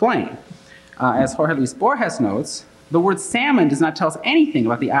 the flame. As Jorge Luis Borges notes, the word salmon does not tell us anything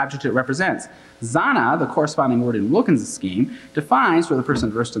about the object it represents. Zana, the corresponding word in Wilkins' scheme, defines, for the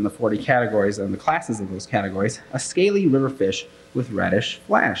person versed in the 40 categories and the classes of those categories, a scaly river fish with reddish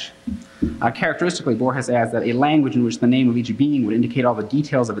flesh. Characteristically, Borges adds that a language in which the name of each being would indicate all the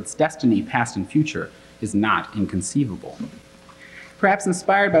details of its destiny, past and future, is not inconceivable. Perhaps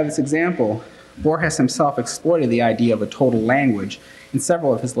inspired by this example, Borges himself exploited the idea of a total language in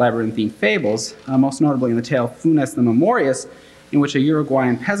several of his labyrinthine fables, most notably in the tale Funes the Memorious, in which a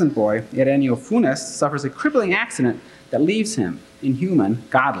Uruguayan peasant boy, Ireneo Funes, suffers a crippling accident that leaves him, inhuman,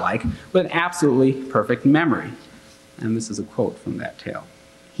 godlike, with an absolutely perfect memory. And this is a quote from that tale.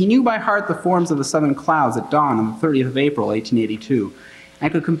 He knew by heart the forms of the southern clouds at dawn on the 30th of April, 1882,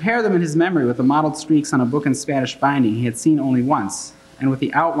 and could compare them in his memory with the mottled streaks on a book in Spanish binding he had seen only once, and with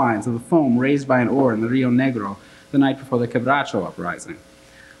the outlines of the foam raised by an oar in the Rio Negro the night before the Quebracho uprising.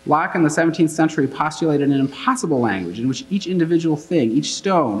 Locke in the 17th century postulated an impossible language in which each individual thing, each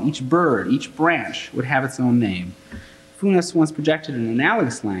stone, each bird, each branch would have its own name. Funes once projected an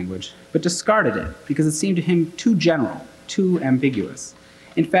analogous language, but discarded it because it seemed to him too general, too ambiguous.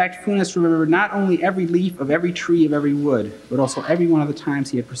 In fact, Funes remembered not only every leaf of every tree of every wood, but also every one of the times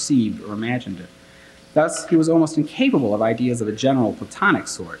he had perceived or imagined it. Thus, he was almost incapable of ideas of a general Platonic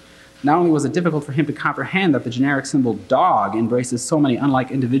sort. Not only was it difficult for him to comprehend that the generic symbol dog embraces so many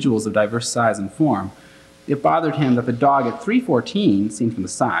unlike individuals of diverse size and form, it bothered him that the dog at 314, seen from the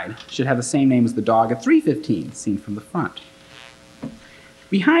side, should have the same name as the dog at 315, seen from the front.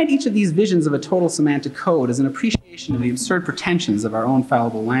 Behind each of these visions of a total semantic code is an appreciation of the absurd pretensions of our own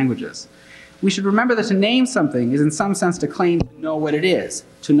fallible languages. We should remember that to name something is in some sense to claim to know what it is,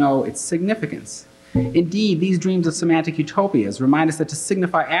 to know its significance. Indeed, these dreams of semantic utopias remind us that to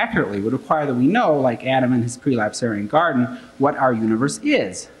signify accurately would require that we know, like Adam in his prelapsarian garden, what our universe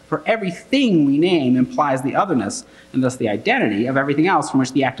is. For everything we name implies the otherness, and thus the identity, of everything else from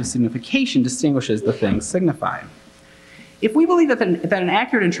which the act of signification distinguishes the thing signified. If we believe that an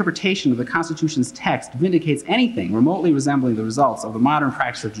accurate interpretation of the Constitution's text vindicates anything remotely resembling the results of the modern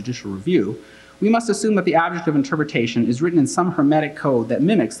practice of judicial review, we must assume that the object of interpretation is written in some hermetic code that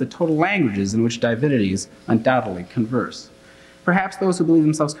mimics the total languages in which divinities undoubtedly converse. Perhaps those who believe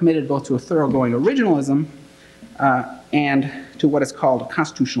themselves committed both to a thoroughgoing originalism and to what is called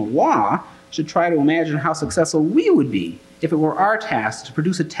constitutional law should try to imagine how successful we would be if it were our task to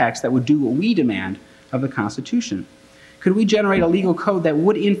produce a text that would do what we demand of the Constitution. Could we generate a legal code that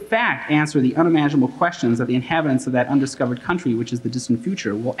would in fact answer the unimaginable questions that the inhabitants of that undiscovered country, which is the distant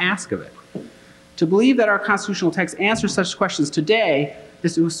future, will ask of it? To believe that our constitutional text answers such questions today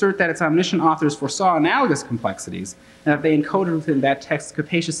is to assert that its omniscient authors foresaw analogous complexities, and that they encoded within that text's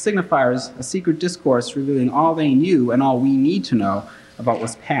capacious signifiers a secret discourse revealing all they knew and all we need to know about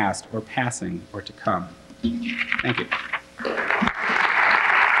what's past or passing or to come. Thank you.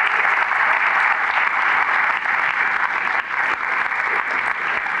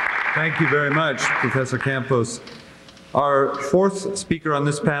 Thank you very much, Professor Campos. Our fourth speaker on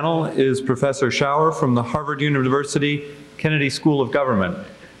this panel is Professor Schauer from the Harvard University Kennedy School of Government.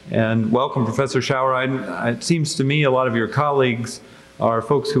 And welcome, Professor Schauer. It seems to me a lot of your colleagues are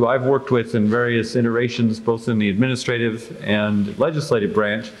folks who I've worked with in various iterations, both in the administrative and legislative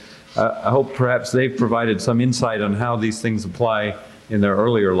branch. I hope perhaps they've provided some insight on how these things apply in their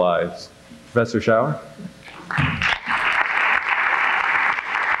earlier lives. Professor Schauer?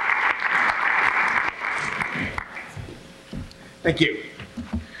 Thank you.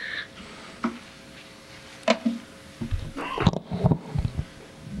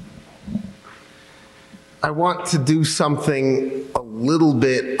 I want to do something a little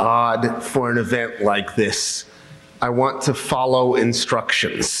bit odd for an event like this. I want to follow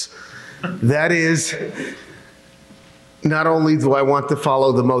instructions. That is, not only do I want to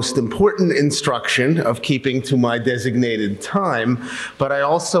follow the most important instruction of keeping to my designated time, but I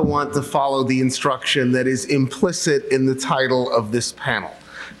also want to follow the instruction that is implicit in the title of this panel.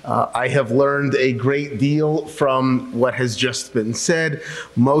 I have learned a great deal from what has just been said.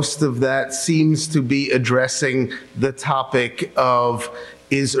 Most of that seems to be addressing the topic of,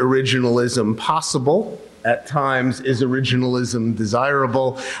 is originalism possible? At times, is originalism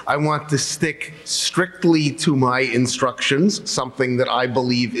desirable? I want to stick strictly to my instructions, something that I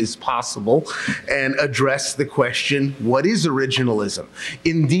believe is possible, and address the question, what is originalism?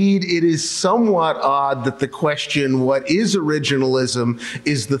 Indeed, it is somewhat odd that the question, what is originalism,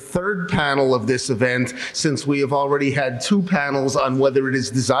 is the third panel of this event, since we have already had 2 panels on whether it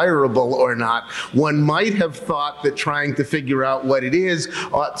is desirable or not. One might have thought that trying to figure out what it is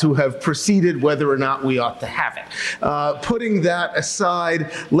ought to have preceded whether or not we ought to have it. Putting that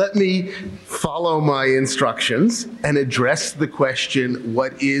aside, let me follow my instructions and address the question,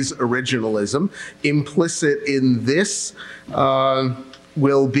 what is originalism? Implicit in this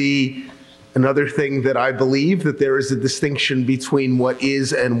will be another thing that I believe, that there is a distinction between what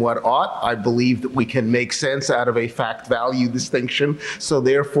is and what ought. I believe that we can make sense out of a fact-value distinction. So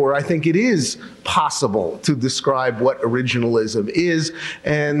therefore, I think it is possible to describe what originalism is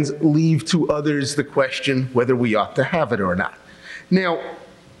and leave to others the question whether we ought to have it or not. Now,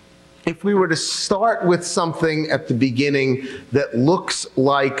 if we were to start with something at the beginning that looks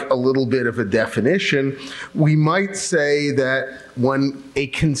like a little bit of a definition, we might say that a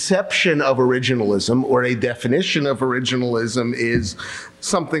conception of originalism or a definition of originalism is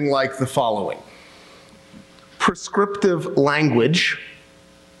something like the following. Prescriptive language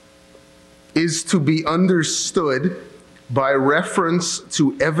is to be understood by reference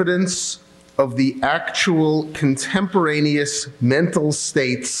to evidence of the actual contemporaneous mental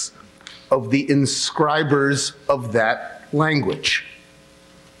states of the inscribers of that language.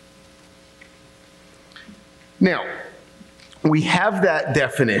 Now, we have that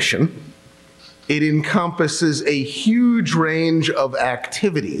definition. It encompasses a huge range of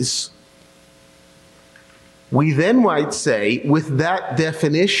activities. We then might say, with that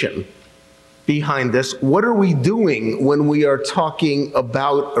definition behind us, what are we doing when we are talking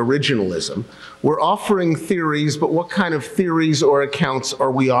about originalism? We're offering theories, but what kind of theories or accounts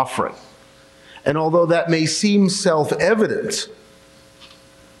are we offering? And although that may seem self-evident,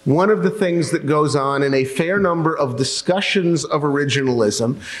 one of the things that goes on in a fair number of discussions of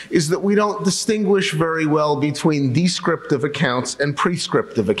originalism is that we don't distinguish very well between descriptive accounts and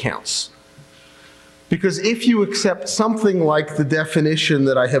prescriptive accounts. Because if you accept something like the definition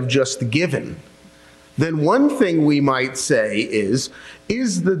that I have just given, then one thing we might say is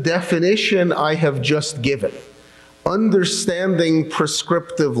the definition I have just given, understanding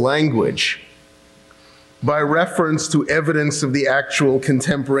prescriptive language by reference to evidence of the actual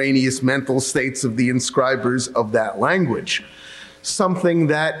contemporaneous mental states of the inscribers of that language, something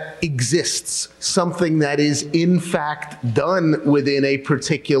that exists, something that is in fact done within a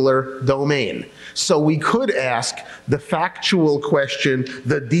particular domain. So we could ask the factual question,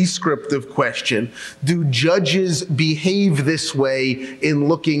 the descriptive question, do judges behave this way in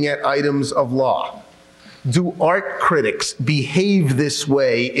looking at items of law? Do art critics behave this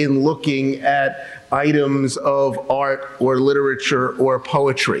way in looking at items of art or literature or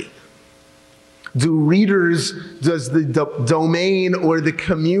poetry? Does the domain or the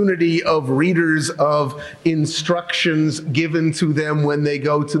community of readers of instructions given to them when they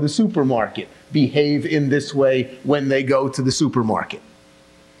go to the supermarket behave in this way when they go to the supermarket?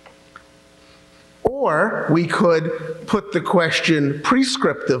 Or we could put the question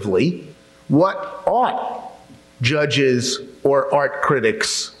prescriptively, what ought judges or art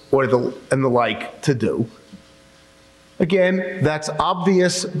critics or the like to do? Again, that's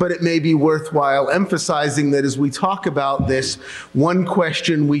obvious, but it may be worthwhile emphasizing that as we talk about this, one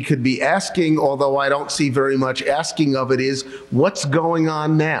question we could be asking, although I don't see very much asking of it, is what's going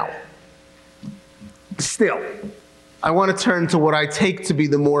on now? Still, I want to turn to what I take to be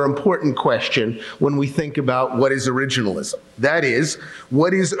the more important question when we think about what is originalism. That is,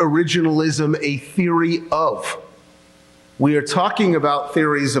 what is originalism a theory of? We are talking about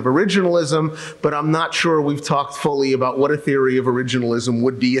theories of originalism, but I'm not sure we've talked fully about what a theory of originalism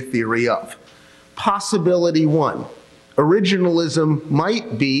would be a theory of. Possibility one, originalism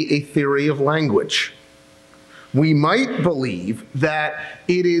might be a theory of language. We might believe that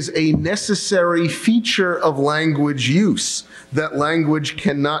it is a necessary feature of language use, that language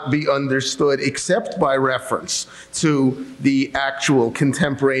cannot be understood except by reference to the actual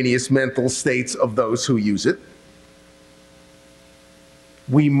contemporaneous mental states of those who use it.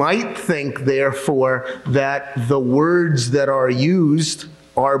 We might think, therefore, that the words that are used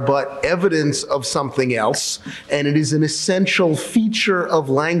are but evidence of something else, and it is an essential feature of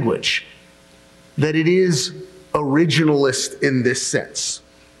language that it is originalist in this sense.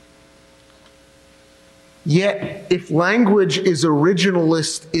 Yet, if language is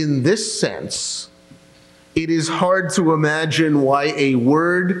originalist in this sense, it is hard to imagine why a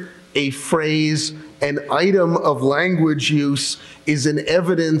word, a phrase, an item of language use is a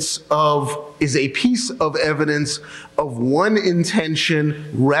piece of evidence of one intention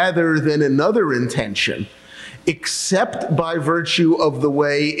rather than another intention, except by virtue of the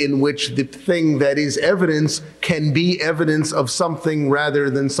way in which the thing that is evidence can be evidence of something rather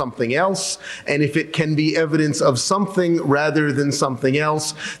than something else. And if it can be evidence of something rather than something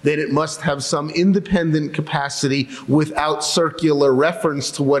else, then it must have some independent capacity without circular reference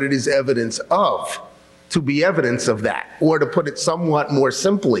to what it is evidence of, to be evidence of that. Or to put it somewhat more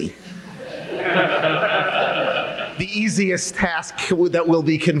simply, the easiest task that will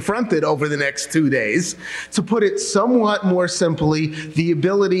be confronted over the next 2 days. To put it somewhat more simply, the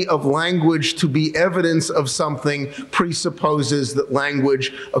ability of language to be evidence of something presupposes that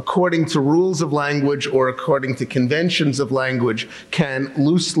language, according to rules of language or according to conventions of language, can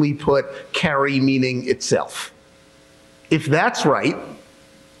loosely put carry meaning itself. If that's right,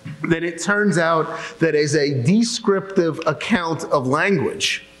 then it turns out that as a descriptive account of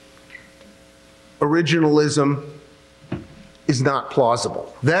language, originalism is not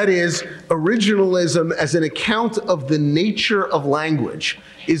plausible. That is, originalism as an account of the nature of language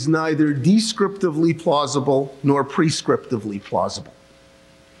is neither descriptively plausible nor prescriptively plausible.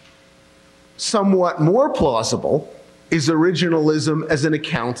 Somewhat more plausible is originalism as an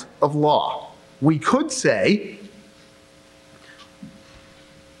account of law. We could say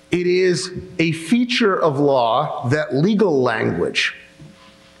it is a feature of law that legal language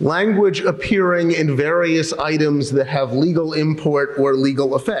appearing in various items that have legal import or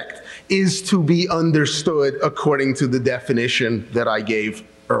legal effect, is to be understood according to the definition that I gave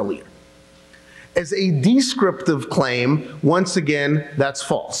earlier. As a descriptive claim, once again, that's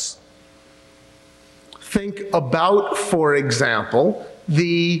false. Think about, for example,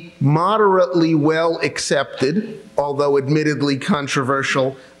 the moderately well accepted, although admittedly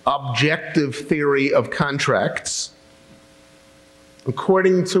controversial, objective theory of contracts,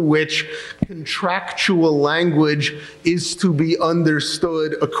 according to which contractual language is to be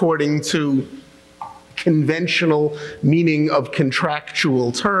understood according to conventional meaning of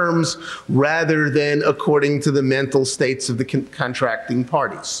contractual terms rather than according to the mental states of the contracting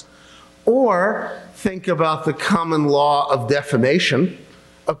parties. Or think about the common law of defamation,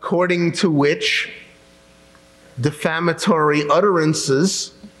 according to which defamatory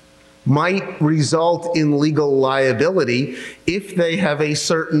utterances might result in legal liability if they have a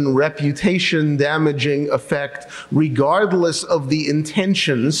certain reputation-damaging effect, regardless of the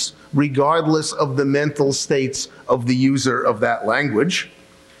intentions, regardless of the mental states of the user of that language.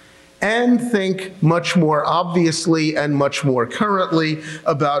 And think much more obviously and much more currently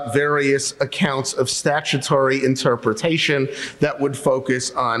about various accounts of statutory interpretation that would focus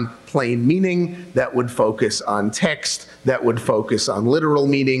on plain meaning, that would focus on text, that would focus on literal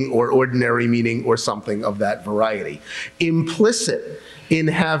meaning or ordinary meaning or something of that variety. Implicit in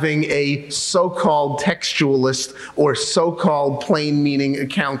having a so-called textualist or so-called plain meaning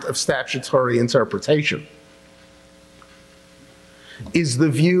account of statutory interpretation is the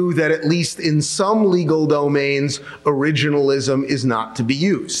view that at least in some legal domains, originalism is not to be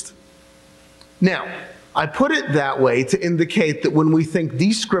used. Now, I put it that way to indicate that when we think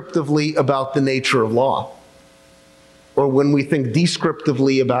descriptively about the nature of law, or when we think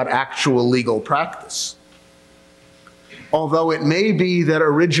descriptively about actual legal practice, although it may be that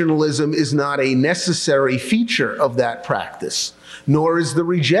originalism is not a necessary feature of that practice, nor is the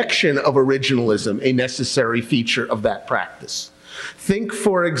rejection of originalism a necessary feature of that practice. Think,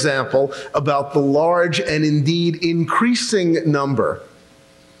 for example, about the large and indeed increasing number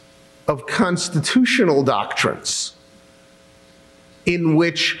of constitutional doctrines in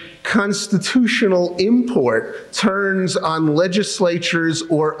which constitutional import turns on legislatures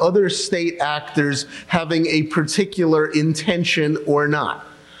or other state actors having a particular intention or not,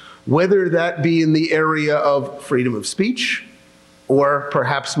 whether that be in the area of freedom of speech, or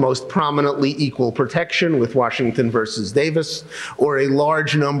perhaps most prominently equal protection with Washington versus Davis, or a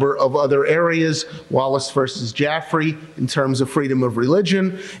large number of other areas, Wallace versus Jaffrey, in terms of freedom of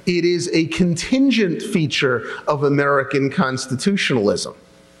religion. It is a contingent feature of American constitutionalism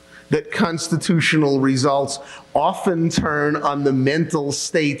that constitutional results often turn on the mental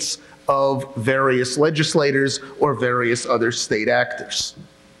states of various legislators or various other state actors.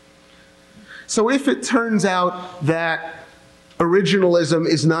 So if it turns out that originalism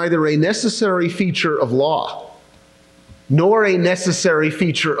is neither a necessary feature of law nor a necessary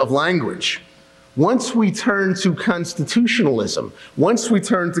feature of language, once we turn to constitutionalism, once we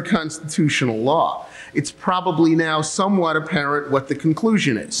turn to constitutional law, it's probably now somewhat apparent what the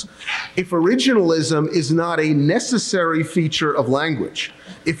conclusion is. If originalism is not a necessary feature of language,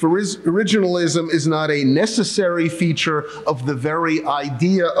 if originalism is not a necessary feature of the very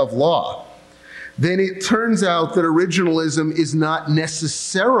idea of law, then it turns out that originalism is not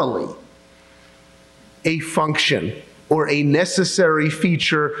necessarily a function or a necessary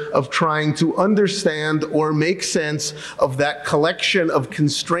feature of trying to understand or make sense of that collection of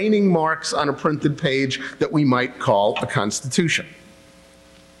constraining marks on a printed page that we might call a constitution.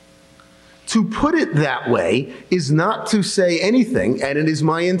 To put it that way is not to say anything, and it is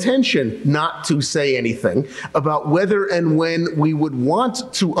my intention not to say anything about whether and when we would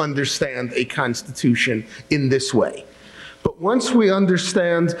want to understand a constitution in this way. But once we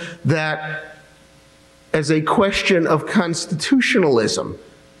understand that as a question of constitutionalism,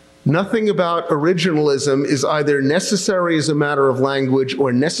 nothing about originalism is either necessary as a matter of language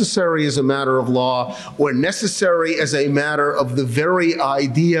or necessary as a matter of law or necessary as a matter of the very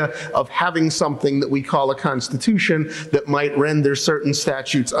idea of having something that we call a constitution that might render certain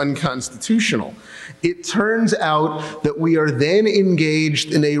statutes unconstitutional. It turns out that we are then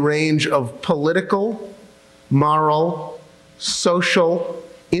engaged in a range of political, moral, social,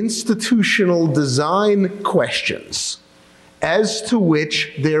 institutional design questions as to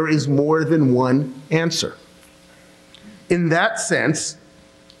which there is more than one answer. In that sense,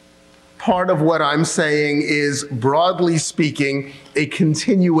 part of what I'm saying is, broadly speaking, a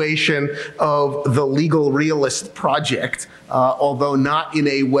continuation of the legal realist project, although not in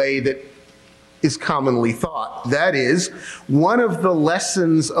a way that is commonly thought. That is, one of the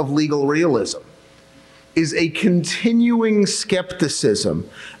lessons of legal realism is a continuing skepticism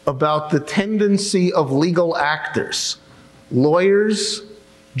about the tendency of legal actors, lawyers,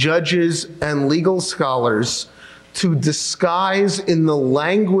 judges, and legal scholars to disguise in the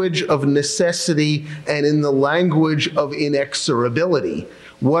language of necessity and in the language of inexorability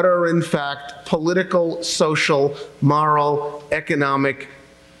what are in fact political, social, moral, economic,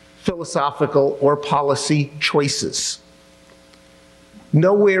 philosophical, or policy choices.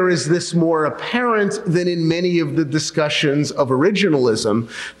 Nowhere is this more apparent than in many of the discussions of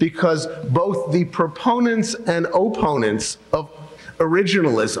originalism, because both the proponents and opponents of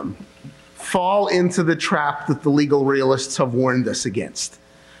originalism fall into the trap that the legal realists have warned us against.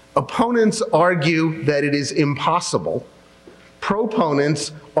 Opponents argue that it is impossible.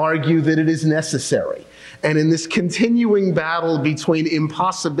 Proponents argue that it is necessary. And in this continuing battle between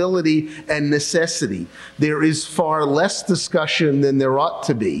impossibility and necessity, there is far less discussion than there ought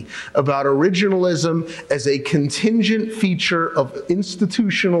to be about originalism as a contingent feature of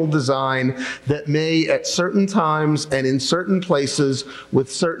institutional design that may, at certain times and in certain places,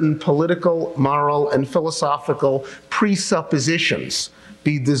 with certain political, moral, and philosophical presuppositions,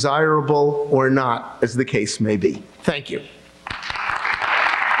 be desirable or not, as the case may be. Thank you.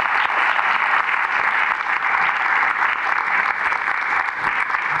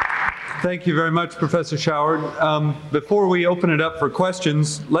 Thank you very much, Professor Schauer. Before we open it up for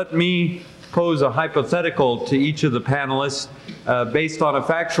questions, let me pose a hypothetical to each of the panelists based on a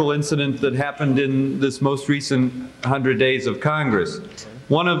factual incident that happened in this most recent 100 days of Congress.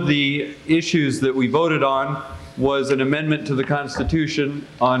 One of the issues that we voted on was an amendment to the Constitution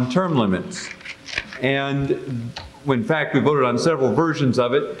on term limits. And in fact, we voted on several versions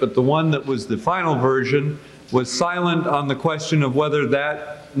of it, but the one that was the final version was silent on the question of whether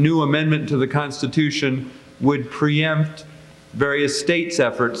that new amendment to the Constitution would preempt various states'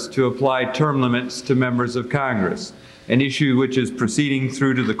 efforts to apply term limits to members of Congress, an issue which is proceeding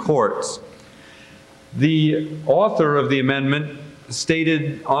through to the courts. The author of the amendment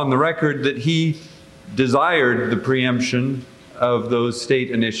stated on the record that he desired the preemption of those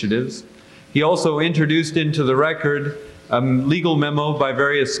state initiatives. He also introduced into the record a legal memo by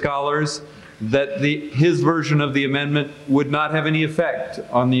various scholars that his version of the amendment would not have any effect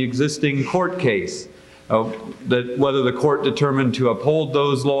on the existing court case, that whether the court determined to uphold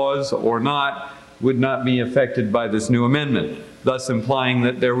those laws or not would not be affected by this new amendment, thus implying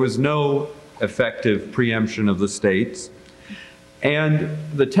that there was no effective preemption of the states. And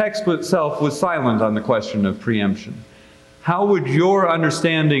the text itself was silent on the question of preemption. How would your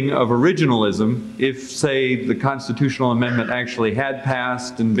understanding of originalism, if, say, the constitutional amendment actually had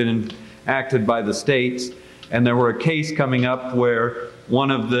passed and been acted by the states, And there were a case coming up where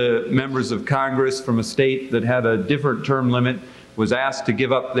one of the members of Congress from a state that had a different term limit was asked to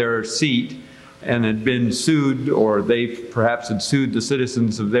give up their seat and had been sued, or they perhaps had sued the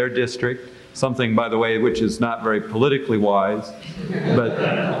citizens of their district, something, by the way, which is not very politically wise,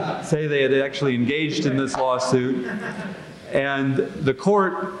 but say they had actually engaged in this lawsuit. And the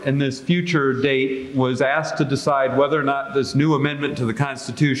court in this future date was asked to decide whether or not this new amendment to the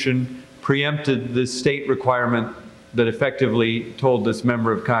Constitution preempted this state requirement that effectively told this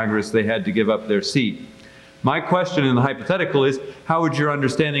member of Congress they had to give up their seat. My question in the hypothetical is, how would your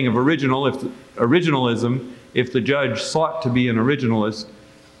understanding of originalism, if the judge sought to be an originalist,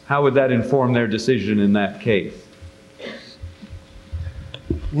 how would that inform their decision in that case?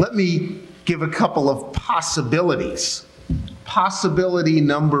 Let me give a couple of possibilities. Possibility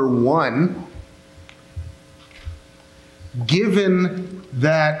number one, given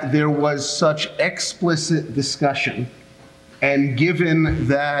that there was such explicit discussion, and given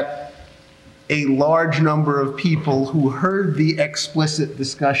that a large number of people who heard the explicit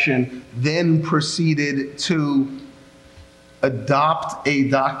discussion then proceeded to adopt a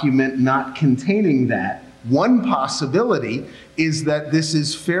document not containing that, one possibility is that this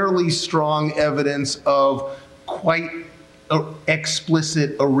is fairly strong evidence of quite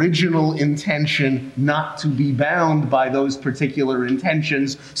explicit original intention not to be bound by those particular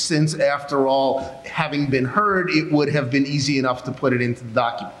intentions, since after all, having been heard, it would have been easy enough to put it into the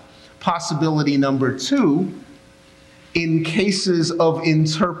document. Possibility number two, in cases of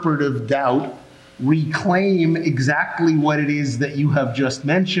interpretive doubt, reclaim exactly what it is that you have just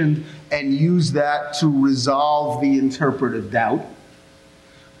mentioned and use that to resolve the interpretive doubt.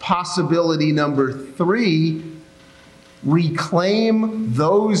 Possibility number three, reclaim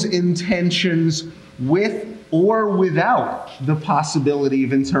those intentions with or without the possibility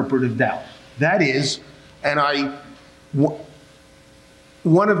of interpretive doubt. That is,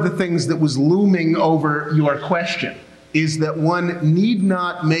 one of the things that was looming over your question is that one need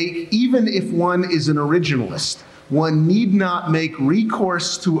not make, even if one is an originalist, one need not make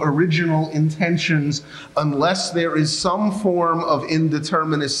recourse to original intentions unless there is some form of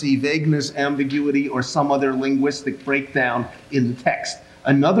indeterminacy, vagueness, ambiguity, or some other linguistic breakdown in the text.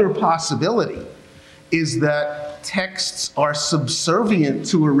 Another possibility is that texts are subservient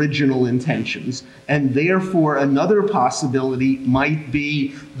to original intentions, and therefore another possibility might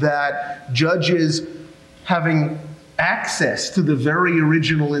be that judges, having access to the very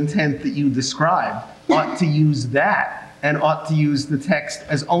original intent that you described, ought to use that and ought to use the text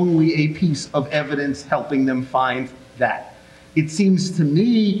as only a piece of evidence helping them find that. It seems to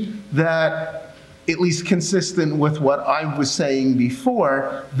me that, at least consistent with what I was saying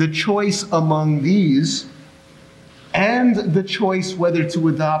before, the choice among these and the choice whether to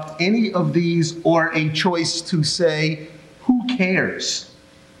adopt any of these or a choice to say, who cares?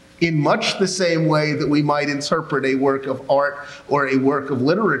 In much the same way that we might interpret a work of art or a work of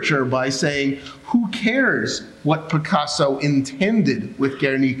literature by saying, who cares what Picasso intended with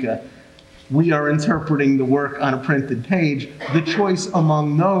Guernica? We are interpreting the work on a printed page. The choice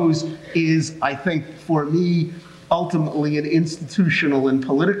among those is, I think, for me, ultimately an institutional and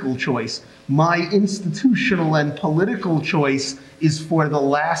political choice. My institutional and political choice is for the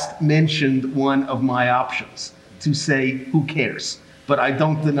last mentioned one of my options, to say, who cares? But I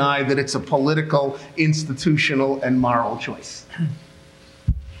don't deny that it's a political, institutional, and moral choice.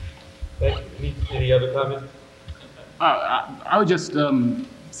 Thank you. Any other comments? I would just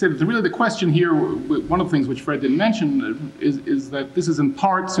say that really the question here, one of the things which Fred didn't mention, is that this is in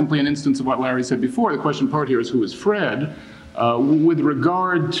part simply an instance of what Larry said before. The question part here is, who is Fred? With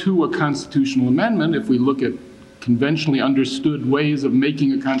regard to a constitutional amendment, if we look at conventionally understood ways of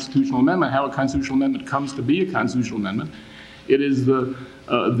making a constitutional amendment, how a constitutional amendment comes to be a constitutional amendment, it is the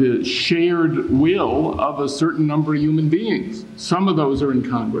shared will of a certain number of human beings. Some of those are in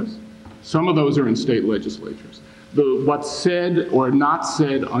Congress. Some of those are in state legislatures. What's said or not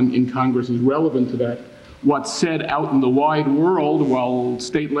said in Congress is relevant to that. What's said out in the wide world while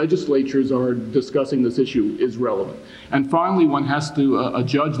state legislatures are discussing this issue is relevant. And finally, one has to, a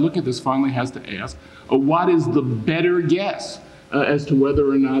judge looking at this finally has to ask, what is the better guess as to whether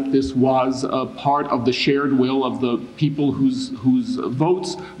or not this was a part of the shared will of the people whose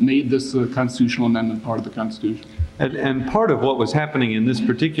votes made this constitutional amendment part of the Constitution. And part of what was happening in this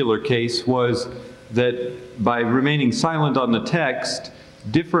particular case was that by remaining silent on the text,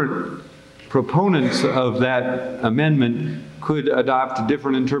 different proponents of that amendment could adopt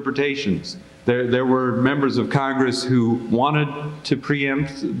different interpretations. There were members of Congress who wanted to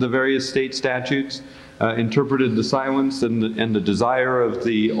preempt the various state statutes, interpreted the silence and the desire of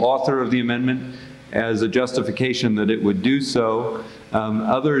the author of the amendment as a justification that it would do so.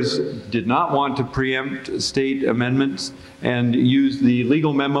 Others did not want to preempt state amendments and used the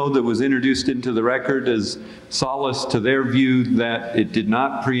legal memo that was introduced into the record as solace to their view that it did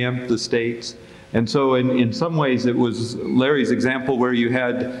not preempt the states. And so in some ways it was Larry's example where you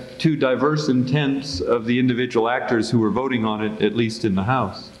had two diverse intents of the individual actors who were voting on it, at least in the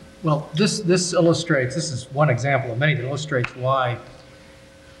House. Well, this illustrates, this is one example of many that illustrates why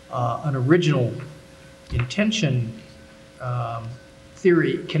an original intention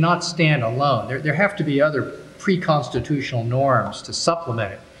theory cannot stand alone. There have to be other pre-constitutional norms to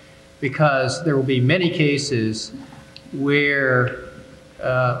supplement it, because there will be many cases where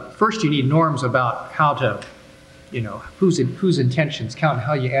first you need norms about how to, whose intentions count,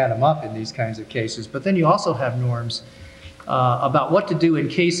 how you add them up in these kinds of cases. But then you also have norms about what to do in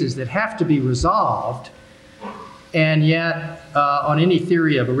cases that have to be resolved, and yet on any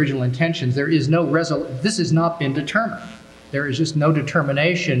theory of original intentions, there is no this has not been determined. There is just no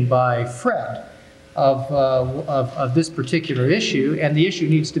determination by Fred of this particular issue, and the issue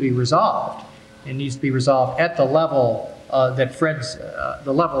needs to be resolved. It needs to be resolved at the level that Fred's,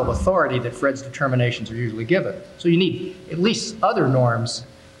 the level of authority that Fred's determinations are usually given. So you need at least other norms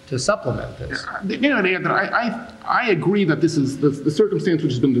to supplement this. I agree that this is the circumstance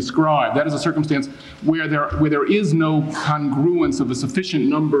which has been described. That is a circumstance where there is no congruence of a sufficient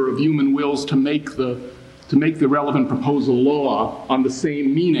number of human wills to make the relevant proposal law on the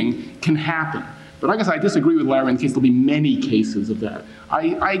same meaning can happen. But I guess I disagree with Larry in the case there'll be many cases of that.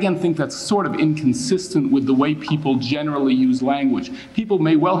 I again think that's sort of inconsistent with the way people generally use language. People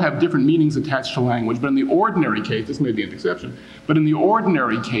may well have different meanings attached to language, but in the ordinary case, this may be an exception, but in the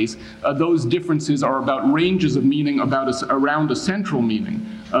ordinary case, those differences are about ranges of meaning around a central meaning,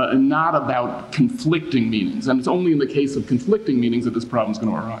 and not about conflicting meanings. And it's only in the case of conflicting meanings that this problem is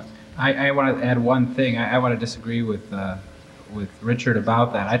going to arise. I want to add one thing. I want to disagree with Richard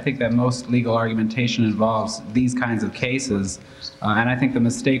about that. I think that most legal argumentation involves these kinds of cases, and I think the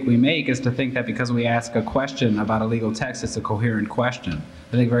mistake we make is to think that because we ask a question about a legal text, it's a coherent question.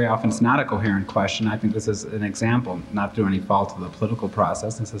 I think very often it's not a coherent question. I think this is an example, not through any fault of the political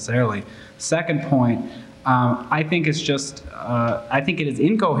process necessarily. Second point, I think it's just, I think it is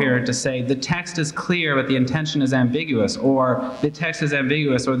incoherent to say the text is clear but the intention is ambiguous, or the text is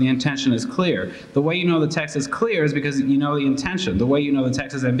ambiguous or the intention is clear. The way you know the text is clear is because you know the intention. The way you know the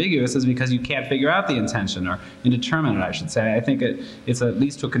text is ambiguous is because you can't figure out the intention, or indeterminate, I should say. I think it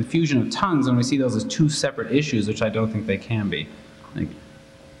leads to a confusion of tongues when we see those as two separate issues, which I don't think they can be. Thank you.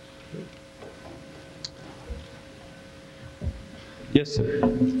 Yes, sir.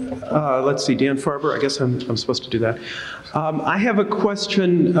 Let's see, Dan Farber, I guess I'm supposed to do that. I have a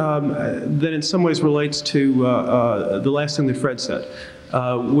question that in some ways relates to the last thing that Fred said,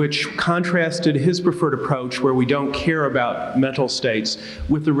 which contrasted his preferred approach where we don't care about mental states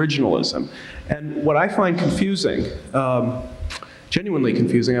with originalism. And what I find confusing, genuinely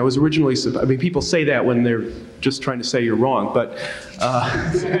confusing, I was originally, I mean, people say that when they're just trying to say you're wrong, but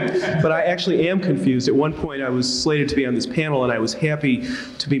I actually am confused. At one point I was slated to be on this panel and I was happy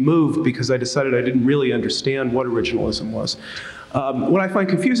to be moved because I decided I didn't really understand what originalism was. What I find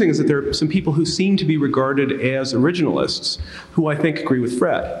confusing is that there are some people who seem to be regarded as originalists who I think agree with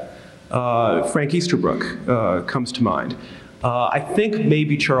Fred. Frank Easterbrook comes to mind. I think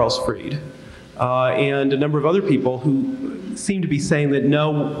maybe Charles Fried. And a number of other people who seem to be saying that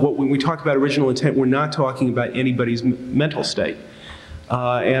no, when we talk about original intent, we're not talking about anybody's mental state.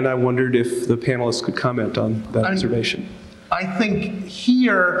 And I wondered if the panelists could comment on that observation. I think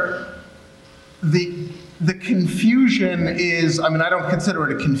here, the confusion is, I mean, I don't consider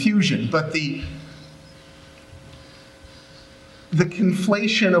it a confusion, but the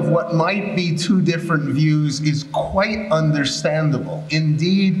conflation of what might be two different views is quite understandable.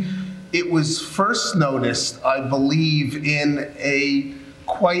 Indeed, it was first noticed, I believe, in a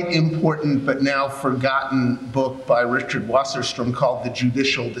quite important but now forgotten book by Richard Wasserstrom called The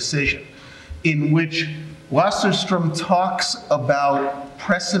Judicial Decision, in which Wasserstrom talks about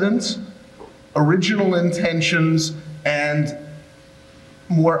precedent, original intentions, and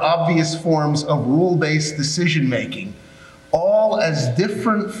more obvious forms of rule-based decision-making, all as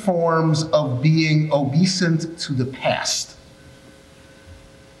different forms of being obeisant to the past.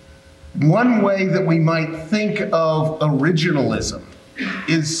 One way that we might think of originalism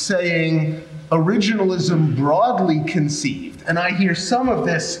is saying originalism broadly conceived, and I hear some of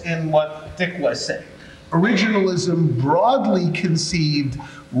this in what Dick was saying. Originalism broadly conceived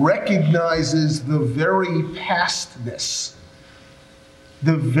recognizes the very pastness,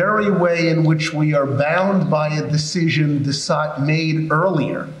 the very way in which we are bound by a decision made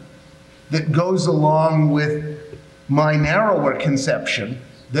earlier, that goes along with my narrower conception,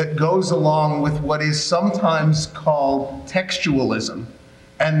 that goes along with what is sometimes called textualism,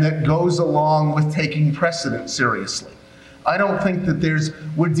 and that goes along with taking precedent seriously. I don't think that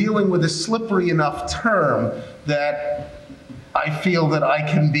we're dealing with a slippery enough term that I feel that I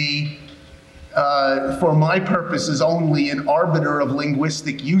can be, for my purposes only, an arbiter of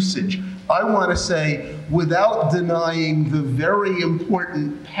linguistic usage. I want to say, without denying the very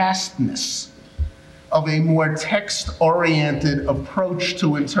important pastness of a more text-oriented approach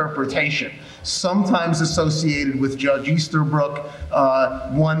to interpretation, sometimes associated with Judge Easterbrook,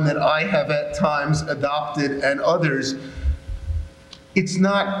 one that I have at times adopted, and others. It's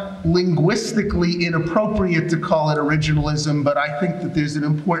not linguistically inappropriate to call it originalism, but I think that there's an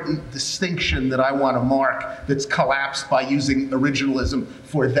important distinction that I want to mark that's collapsed by using originalism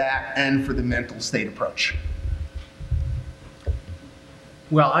for that and for the mental state approach.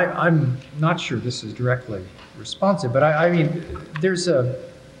 Well, I'm not sure this is directly responsive, but I mean, there's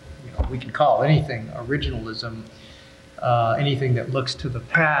we can call anything originalism, anything that looks to the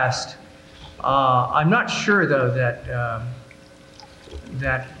past. I'm not sure, though,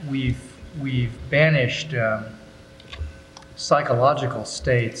 that we've banished psychological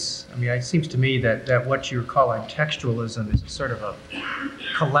states. I mean, it seems to me that what you're calling textualism is sort of a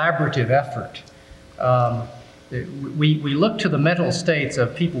collaborative effort. We look to the mental states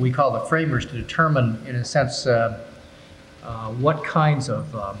of people we call the framers to determine, in a sense, what kinds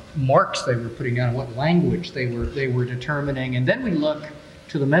of marks they were putting down, what language they were determining, and then we look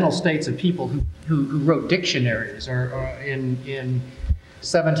to the mental states of people who wrote dictionaries or in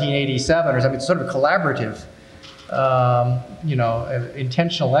 1787 or something. It's sort of collaborative,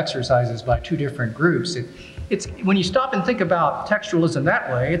 intentional exercises by two different groups. It's when you stop and think about textualism that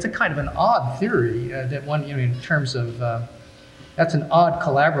way, it's a kind of an odd theory that one, in terms of that's an odd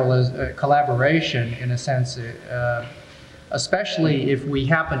collaboration in a sense, especially if we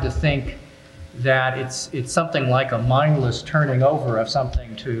happen to think that it's something like a mindless turning over of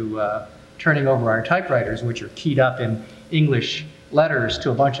something to turning over our typewriters, which are keyed up in English letters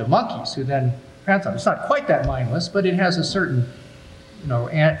to a bunch of monkeys who then pronounce them. It's not quite that mindless, but it has a certain,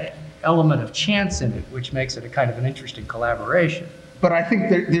 element of chance in it, which makes it a kind of an interesting collaboration. But I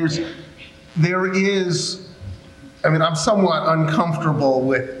think there is, I'm somewhat uncomfortable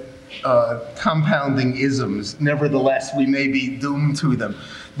with compounding isms. Nevertheless, we may be doomed to them.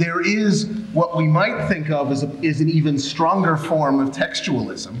 There is what we might think of as an even stronger form of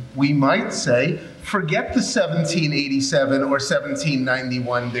textualism. We might say, forget the 1787 or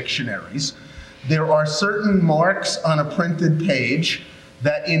 1791 dictionaries. There are certain marks on a printed page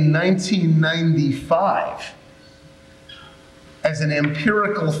that in 1995, as an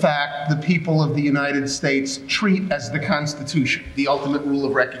empirical fact, the people of the United States treat as the Constitution, the ultimate rule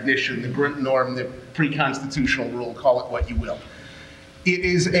of recognition, the Grund norm, the pre-constitutional rule, call it what you will. It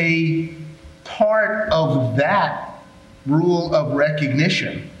is a part of that rule of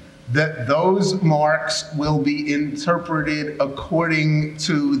recognition that those marks will be interpreted according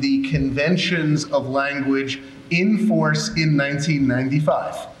to the conventions of language in force in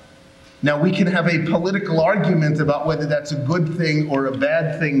 1995. Now, we can have a political argument about whether that's a good thing or a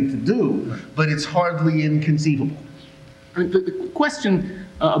bad thing to do, but it's hardly inconceivable. The question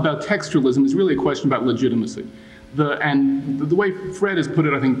about textualism is really a question about legitimacy. And the way Fred has put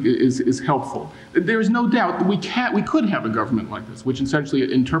it, I think, is helpful. There is no doubt that we could have a government like this, which essentially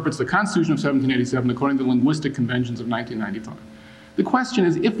interprets the Constitution of 1787 according to the linguistic conventions of 1995. The question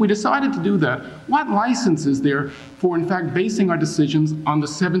is, if we decided to do that, what license is there for, in fact, basing our decisions on the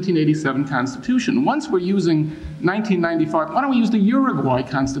 1787 Constitution? Once we're using 1995, why don't we use the Uruguay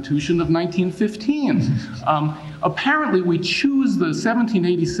Constitution of 1915? Apparently, we choose the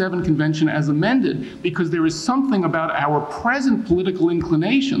 1787 Convention as amended because there is something about our present political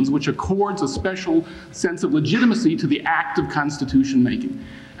inclinations which accords a special sense of legitimacy to the act of constitution making.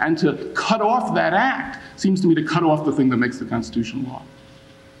 And to cut off that act seems to me to cut off the thing that makes the Constitution law.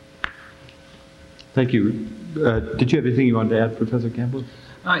 Thank you. Did you have anything you wanted to add, Professor Campos?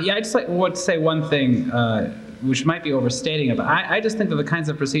 Yeah, I just want to say one thing, which might be overstating it, but I just think that the kinds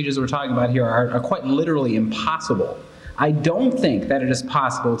of procedures we're talking about here are quite literally impossible. I don't think that it is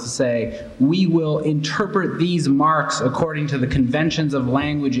possible to say, we will interpret these marks according to the conventions of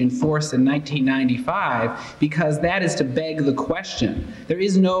language in force in 1995, because that is to beg the question. There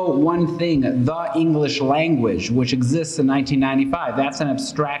is no one thing, the English language, which exists in 1995. That's an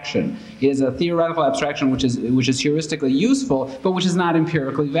abstraction. It is a theoretical abstraction which is heuristically useful, but which is not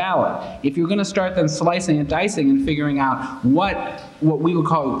empirically valid. If you're going to start then slicing and dicing and figuring out what what we would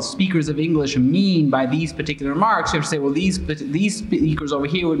call speakers of English mean by these particular marks. You have to say, well, these speakers over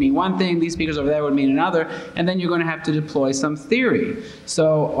here would mean one thing, these speakers over there would mean another, and then you're going to have to deploy some theory.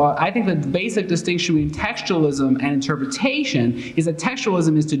 So I think that the basic distinction between textualism and interpretation is that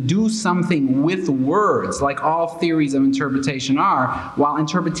textualism is to do something with words, like all theories of interpretation are, while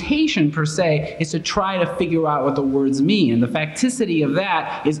interpretation per se is to try to figure out what the words mean. And the facticity of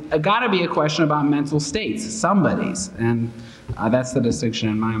that is got to be a question about mental states, somebody's. And that's the distinction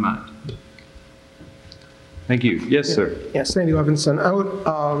in my mind. Thank you. Yes, sir. Yeah, Sandy Levinson. I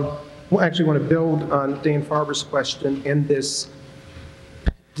would actually want to build on Dan Farber's question in this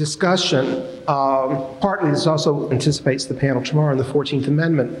discussion. Partly this also anticipates the panel tomorrow on the 14th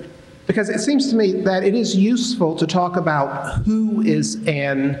Amendment, because it seems to me that it is useful to talk about who is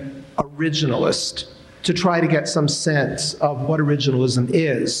an originalist to try to get some sense of what originalism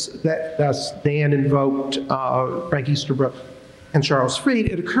is. Thus, Dan invoked Frank Easterbrook and Charles Fried.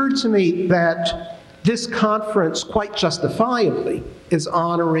 It occurred to me that this conference, quite justifiably, is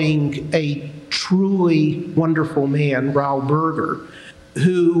honoring a truly wonderful man, Raoul Berger,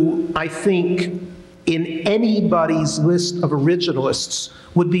 who I think in anybody's list of originalists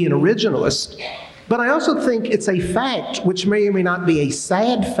would be an originalist. But I also think it's a fact, which may or may not be a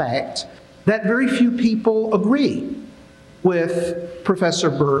sad fact, that very few people agree with Professor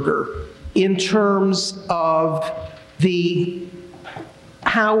Berger in terms of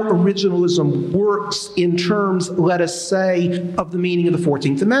how originalism works in terms, let us say, of the meaning of the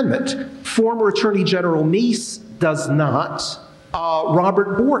 14th Amendment. Former Attorney General Meese does not.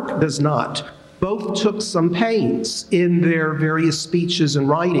 Robert Bork does not. Both took some pains in their various speeches and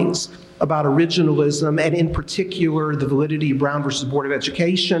writings about originalism, and in particular, the validity of Brown versus Board of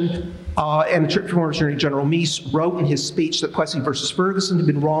Education. And former Attorney General Meese wrote in his speech that Plessy versus Ferguson had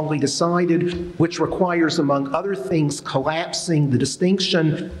been wrongly decided, which requires, among other things, collapsing the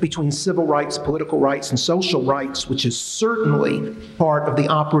distinction between civil rights, political rights, and social rights, which is certainly part of the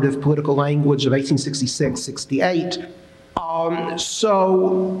operative political language of 1866-68.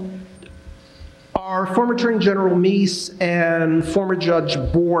 So are former Attorney General Meese and former Judge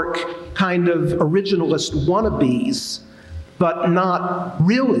Bork kind of originalist wannabes, but not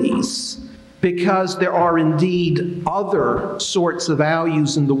reallys, because there are indeed other sorts of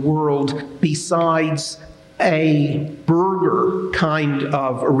values in the world besides a Berger kind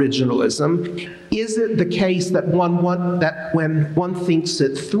of originalism? Is it the case that when one thinks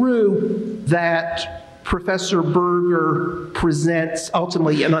it through, that Professor Berger presents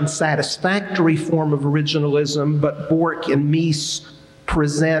ultimately an unsatisfactory form of originalism, but Bork and Meese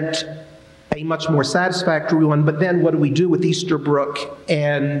present a much more satisfactory one? But then what do we do with Easterbrook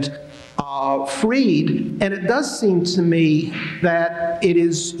and Fried? And it does seem to me that it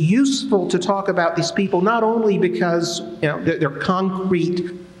is useful to talk about these people not only because they're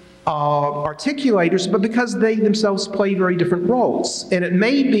concrete articulators, but because they themselves play very different roles. And it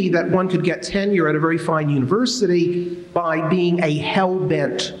may be that one could get tenure at a very fine university by being a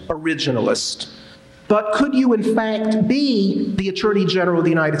hell-bent originalist. But could you in fact be the Attorney General of the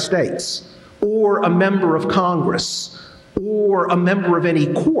United States, or a member of Congress, or a member of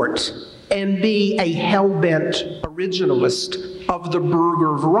any court, and be a hell-bent originalist of the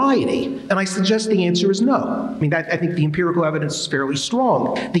Berger variety? And I suggest the answer is no. I mean, I think the empirical evidence is fairly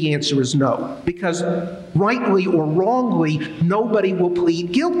strong. The answer is no, because rightly or wrongly, nobody will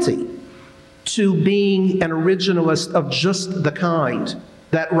plead guilty to being an originalist of just the kind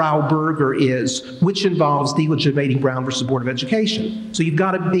that Raoul Berger is, which involves delegitimating Brown versus Board of Education. So you've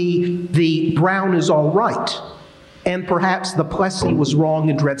got to be the Brown is all right, and perhaps the Plessy was wrong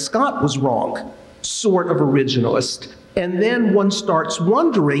and Dred Scott was wrong sort of originalist. And then one starts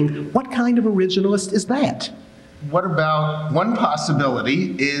wondering, what kind of originalist is that? What about, one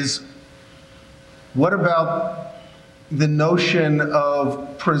possibility is, what about the notion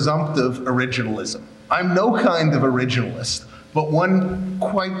of presumptive originalism? I'm no kind of originalist, but one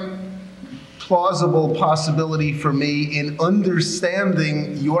quite plausible possibility for me in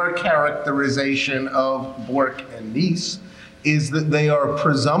understanding your characterization of Bork and Meese is that they are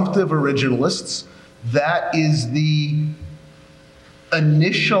presumptive originalists. That is the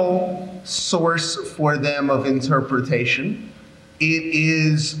initial source for them of interpretation. It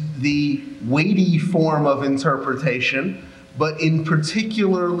is the weighty form of interpretation, but in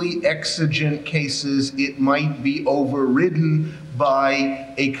particularly exigent cases, it might be overridden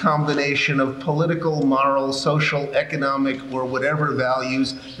by a combination of political, moral, social, economic, or whatever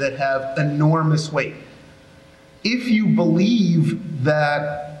values that have enormous weight. If you believe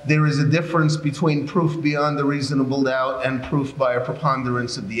that there is a difference between proof beyond a reasonable doubt and proof by a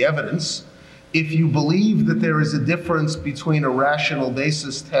preponderance of the evidence, If you believe that there is a difference between a rational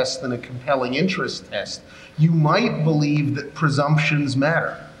basis test and a compelling interest test, you might believe that presumptions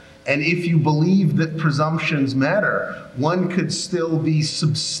matter. And if you believe that presumptions matter, one could still be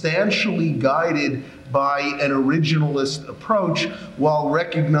substantially guided by an originalist approach while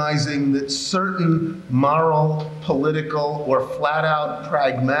recognizing that certain moral, political, or flat-out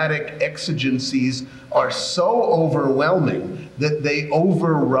pragmatic exigencies are so overwhelming that they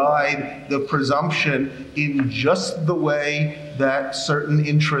override the presumption in just the way that certain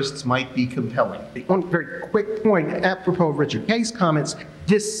interests might be compelling. One very quick point, apropos of Richard Kay's comments,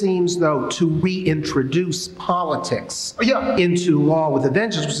 this seems, though, to reintroduce politics into law with a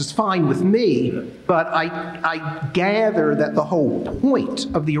vengeance, which is fine with me, but I gather that the whole point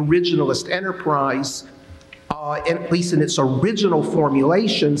of the originalist enterprise, at least in its original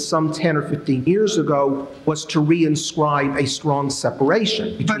formulation some 10 or 15 years ago, was to reinscribe a strong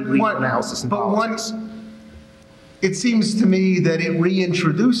separation between legal analysis and politics. It seems to me that it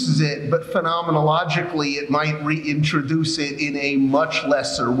reintroduces it, but phenomenologically it might reintroduce it in a much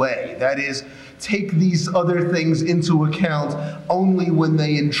lesser way. That is, take these other things into account only when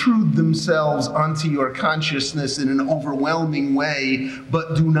they intrude themselves onto your consciousness in an overwhelming way,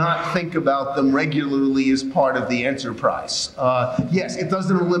 but do not think about them regularly as part of the enterprise. Yes, it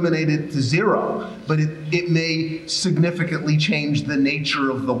doesn't eliminate it to zero, but it may significantly change the nature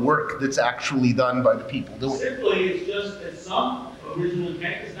of the work that's actually done by the people doing it. Simply, it's just that some original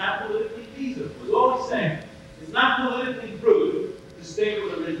intent is not politically feasible. We're always saying it's not politically prudent to state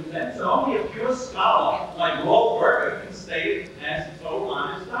with original intent, so only a pure scholar like Goldberger can state it as a total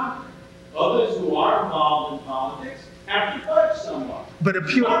honest doctrine. Others who are involved in politics have to fudge somewhat. But a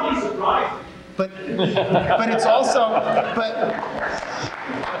pure, it's hardly surprising. But it's also,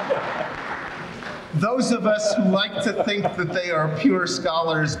 those of us who like to think that they are pure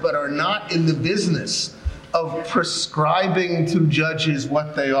scholars but are not in the business of prescribing to judges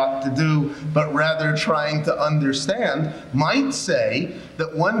what they ought to do, but rather trying to understand, might say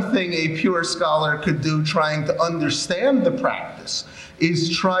that one thing a pure scholar could do trying to understand the practice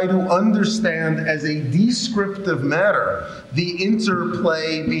is try to understand as a descriptive matter the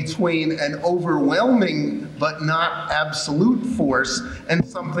interplay between an overwhelming but not absolute force and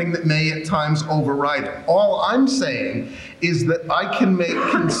something that may at times override it. All I'm saying is that I can make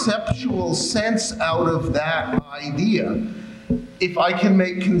conceptual sense out of that idea. If I can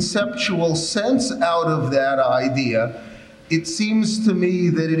make conceptual sense out of that idea, it seems to me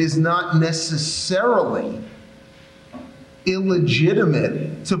that it is not necessarily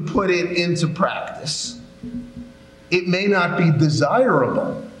illegitimate to put it into practice. It may not be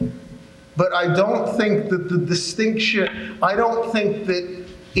desirable, but I don't think that the distinction, I don't think that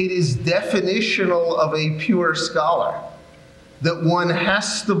it is definitional of a pure scholar that one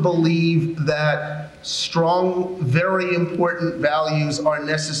has to believe that strong, very important values are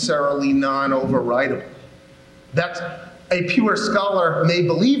necessarily non-overridable. That's, a pure scholar may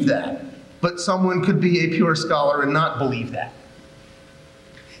believe that, but someone could be a pure scholar and not believe that.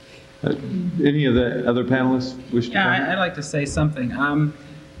 Any of the other panelists wish to comment? Yeah, I'd like to say something.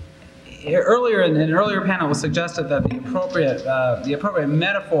 Earlier in an earlier panel, it was suggested that the appropriate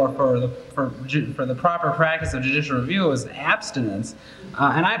metaphor for the proper practice of judicial review is abstinence,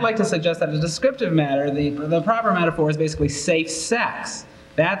 and I'd like to suggest that as a descriptive matter, the proper metaphor is basically safe sex.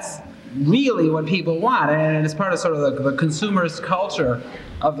 That's really what people want, and it's part of sort of the consumerist culture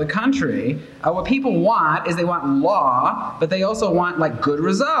of the country. What people want is they want law, but they also want like good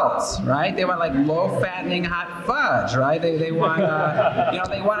results, right? They want like low-fattening hot fudge, right? They want, you know,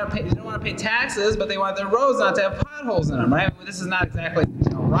 they don't want to pay taxes, but they want their roads not to have potholes in them, right? This is not exactly, you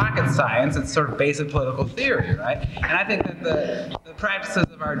know, rocket science. It's sort of basic political theory, right? And I think that the practices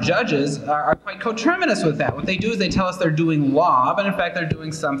of our judges are quite coterminous with that. What they do is they tell us they're doing law, but in fact they're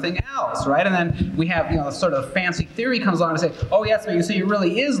doing something else, right? And then we have, you know, sort of fancy theory comes along and say, oh yes, but you see, it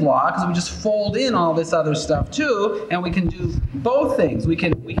really is law because we just fold in all this other stuff too, and we can do both things. We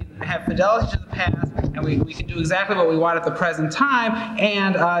can have fidelity to the past, and we can do exactly what we want at the present time,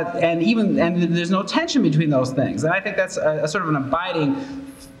 and there's no tension between those things. And I think that's a sort of an abiding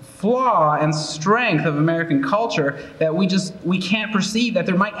flaw and strength of American culture, that we can't perceive that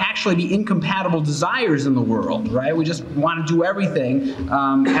there might actually be incompatible desires in the world, right? We just want to do everything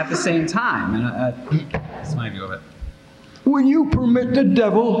at the same time, and that's my view of it. Will you permit the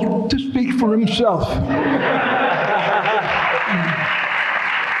devil to speak for himself?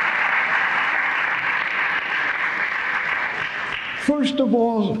 First of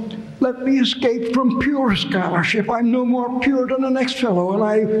all, let me escape from pure scholarship. I'm no more pure than the next fellow, and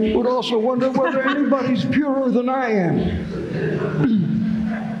I would also wonder whether anybody's purer than I am.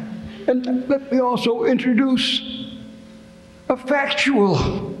 And let me also introduce a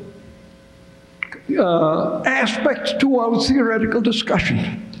factual aspect to our theoretical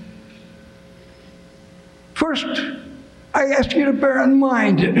discussion. First, I ask you to bear in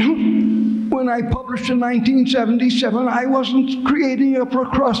mind, when I published in 1977, I wasn't creating a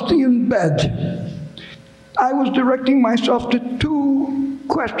Procrustean bed. I was directing myself to two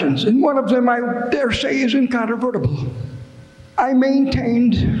questions, and one of them, I dare say, is incontrovertible. I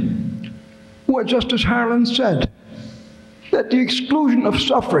maintained what Justice Harlan said, that the exclusion of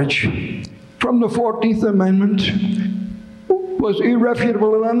suffrage from the 14th Amendment was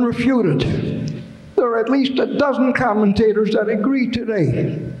irrefutable and unrefuted. There are at least a dozen commentators that agree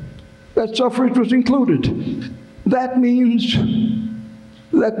today that suffrage was included. That means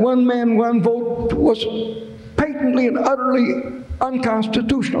that one man, one vote was patently and utterly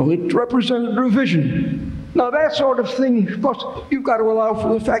unconstitutional. It represented revision. Now that sort of thing, of course, you've got to allow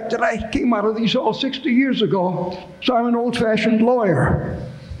for the fact that I came out of these all 60 years ago, so I'm an old-fashioned lawyer.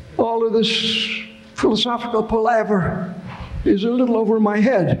 All of this philosophical palaver is a little over my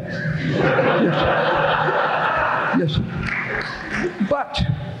head. Yes. Yes. But,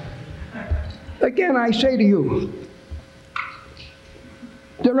 again, I say to you,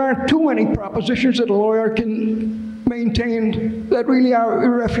 there aren't too many propositions that a lawyer can maintain that really are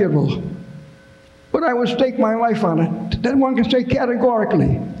irrefutable. But I would stake my life on it. Then one can say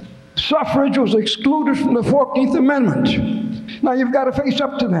categorically, suffrage was excluded from the 14th Amendment. Now you've got to face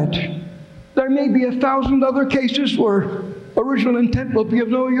up to that. There may be 1,000 other cases where original intent will be of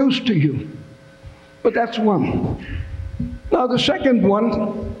no use to you. But that's one. Now the second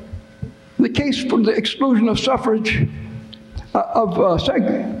one, the case for the exclusion of suffrage,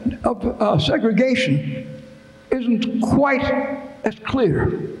 segregation, isn't quite as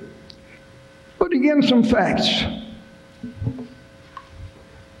clear. But again, some facts.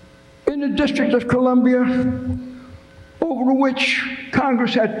 In the District of Columbia, over which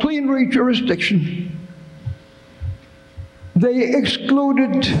Congress had plenary jurisdiction, they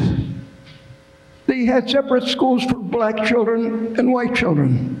had separate schools for black children and white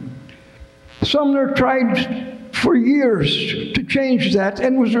children. Sumner tried for years to change that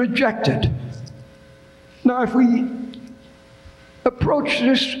and was rejected. Now, if we approach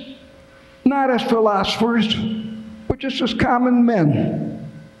this not as philosophers, but just as common men,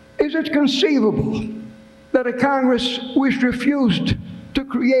 is it conceivable that a Congress which refused to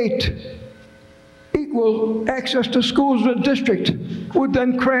create equal access to schools in a district would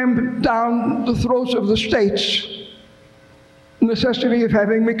then cram down the throats of the states the necessity of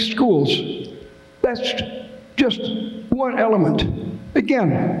having mixed schools? That's just one element.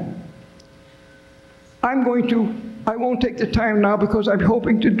 Again, I won't take the time now because I'm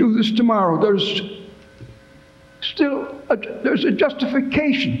hoping to do this tomorrow. There's a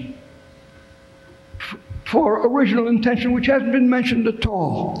justification for original intention which hasn't been mentioned at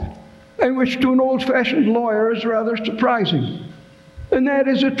all, and which to an old-fashioned lawyer is rather surprising. And that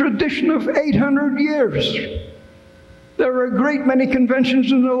is a tradition of 800 years. There are a great many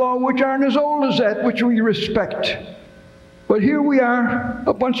conventions in the law which aren't as old as that, which we respect. But here we are,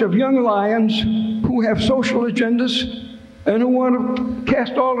 a bunch of young lions who have social agendas and who want to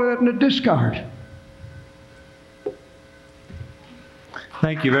cast all of that in the discard.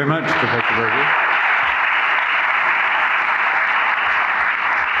 Thank you very much, Professor Berger.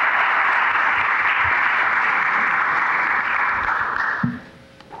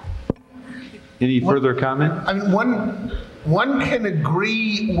 Any further comment? I mean, one can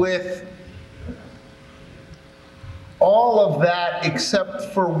agree with all of that except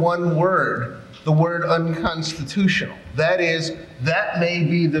for one word, the word unconstitutional. That is, that may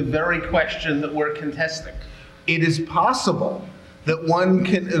be the very question that we're contesting. It is possible that one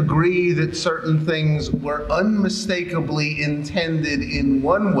can agree that certain things were unmistakably intended in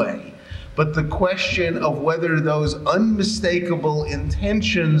one way, but the question of whether those unmistakable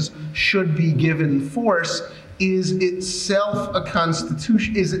intentions should be given force is itself a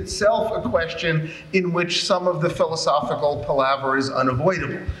question in which some of the philosophical palaver is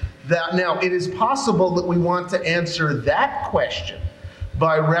unavoidable. Now, it is possible that we want to answer that question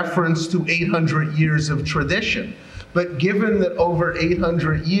by reference to 800 years of tradition. But given that over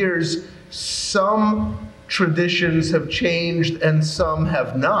 800 years, some traditions have changed and some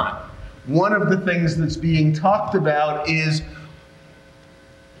have not, one of the things that's being talked about is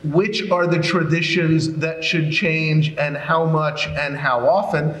which are the traditions that should change and how much and how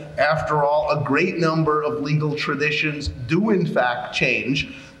often. After all, a great number of legal traditions do in fact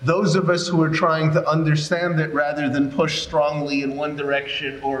change. Those of us who are trying to understand it rather than push strongly in one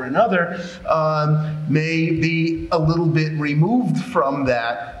direction or another may be a little bit removed from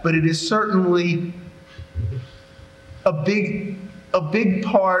that, but it is certainly a big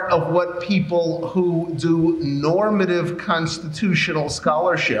part of what people who do normative constitutional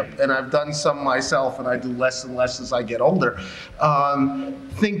scholarship, and I've done some myself and I do less and less as I get older,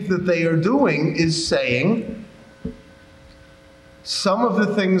 think that they are doing is saying, some of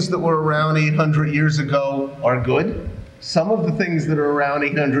the things that were around 800 years ago are good. Some of the things that are around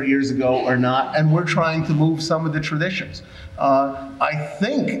 800 years ago are not, and we're trying to move some of the traditions. I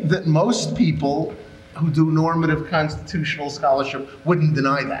think that most people who do normative constitutional scholarship wouldn't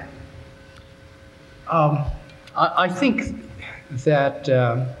deny that. I think that,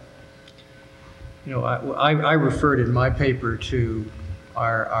 I referred in my paper to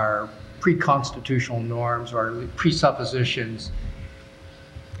our pre-constitutional norms, our presuppositions.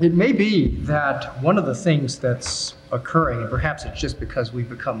 It may be that one of the things that's occurring, and perhaps it's just because we've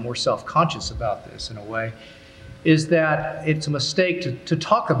become more self-conscious about this in a way, is that it's a mistake to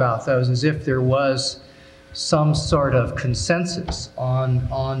talk about those as if there was some sort of consensus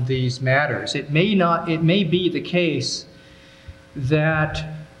on these matters. It may be the case that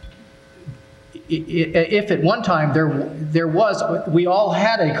if at one time we all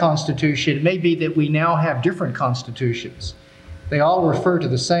had a constitution, it may be that we now have different constitutions. They all refer to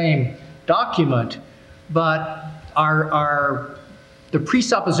the same document, but the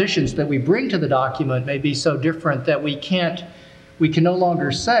presuppositions that we bring to the document may be so different that we can no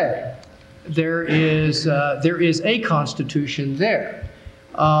longer say there is a constitution there.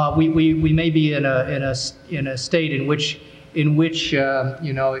 We may be in a state in which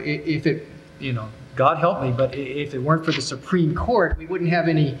if it, God help me, but if it weren't for the Supreme Court, we wouldn't have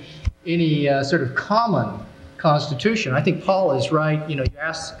any sort of common constitution. I think Paul is right. You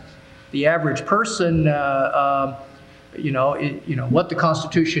ask the average person, what the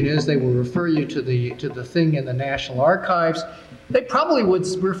Constitution is, they will refer you to the thing in the National Archives. They probably would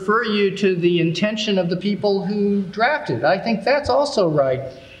refer you to the intention of the people who drafted. I think that's also right.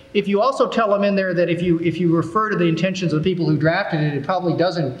 If you also tell them in there that if you refer to the intentions of the people who drafted it, it probably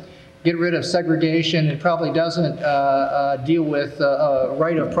doesn't get rid of segregation, it probably doesn't deal with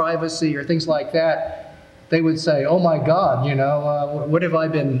right of privacy or things like that, they would say, oh my God, what have I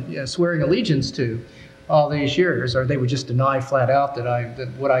been swearing allegiance to all these years? Or they would just deny flat out that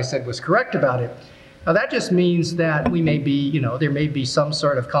what I said was correct about it. Now that just means that we may be, there may be some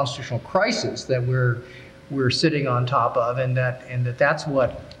sort of constitutional crisis that we're sitting on top of, and that's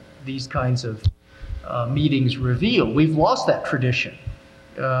what these kinds of meetings reveal. We've lost that tradition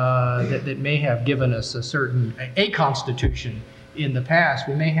that may have given us a constitution in the past.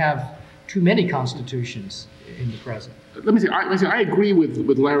 We may have too many constitutions in the present. Let me say, I agree with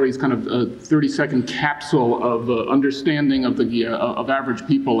Larry's kind of 30-second capsule of understanding of average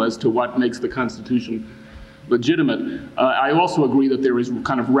people as to what makes the Constitution legitimate. I also agree that there is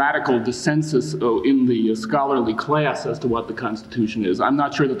kind of radical dissensus in the scholarly class as to what the Constitution is. I'm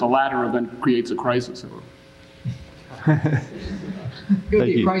not sure that the latter event creates a crisis. It would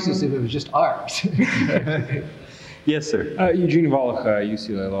be a crisis if it was just ours. Yes, sir. Eugene Volokh,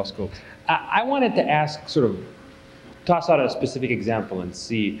 UCLA Law School. I wanted to ask, toss out a specific example and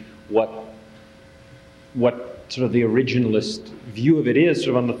see what sort of the originalist view of it is,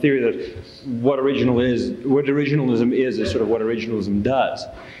 on the theory that what originalism is sort of what originalism does.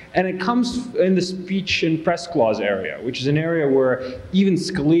 And it comes in the speech and press clause area, which is an area where even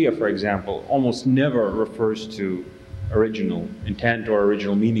Scalia, for example, almost never refers to original intent or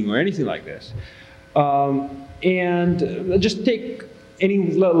original meaning or anything like this. And just take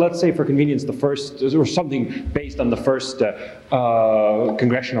let's say for convenience, the first, or something based on the first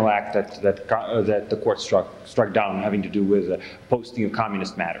congressional act that the court struck down, having to do with posting of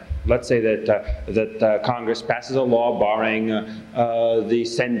communist matter. Let's say that Congress passes a law barring the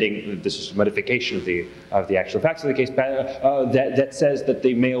sending. This is a modification of the actual facts of the case that says that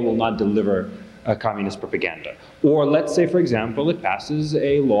the mail will not deliver communist propaganda. Or let's say, for example, it passes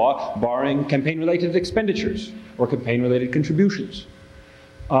a law barring campaign-related expenditures or campaign-related contributions.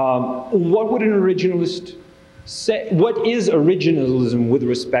 What would an originalist say? What is originalism with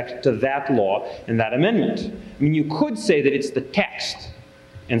respect to that law and that amendment? I mean, you could say that it's the text,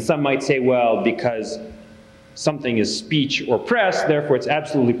 and some might say, well, because something is speech or press, therefore it's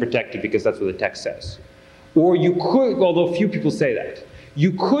absolutely protected because that's what the text says. Or you could, although few people say that,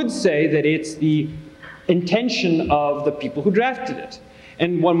 you could say that it's the intention of the people who drafted it.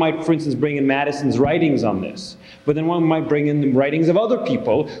 And one might, for instance, bring in Madison's writings on this. But then one might bring in the writings of other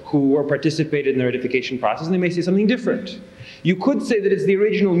people who participated in the ratification process, and they may say something different. You could say that it's the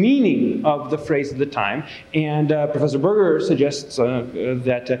original meaning of the phrase at the time, and Professor Berger suggests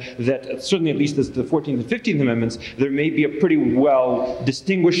that certainly at least as the 14th and 15th Amendments, there may be a pretty well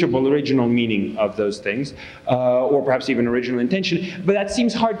distinguishable original meaning of those things, or perhaps even original intention. But that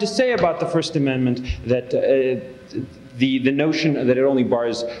seems hard to say about the First Amendment, that the notion that it only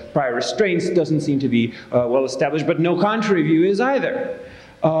bars prior restraints doesn't seem to be well established, but no contrary view is either.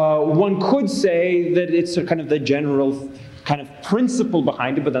 One could say that it's a kind of the general kind of principle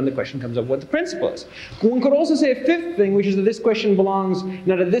behind it, but then the question comes up what the principle is. One could also say a fifth thing, which is that this question belongs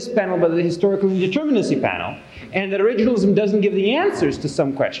not to this panel, but to the historical indeterminacy panel, and that originalism doesn't give the answers to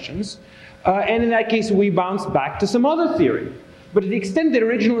some questions, and in that case we bounce back to some other theory. But to the extent that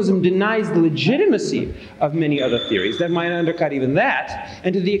originalism denies the legitimacy of many other theories, that might undercut even that.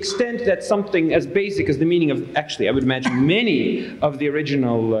 And to the extent that something as basic as the meaning of, actually, I would imagine many of the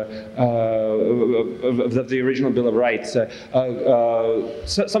original of the original Bill of Rights,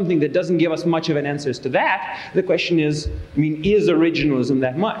 something that doesn't give us much of an answer to that, the question is, I mean, is originalism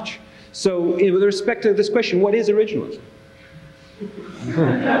that much? So, with respect to this question, what is originalism?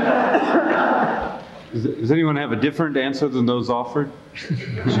 Does anyone have a different answer than those offered?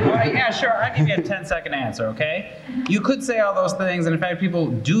 Yeah, sure. I'll give you a 10-second answer, okay? You could say all those things, and in fact, people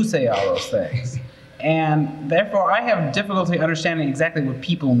do say all those things. And therefore, I have difficulty understanding exactly what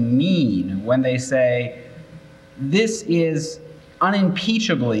people mean when they say, this is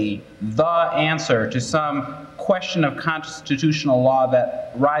unimpeachably the answer to some question of constitutional law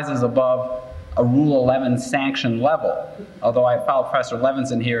that rises above a Rule 11 sanction level. Although I follow Professor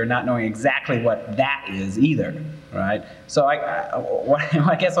Levinson here, not knowing exactly what that is either, right? So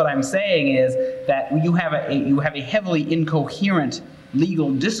I guess what I'm saying is that you have a heavily incoherent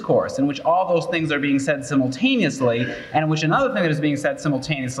legal discourse in which all those things are being said simultaneously, and in which another thing that is being said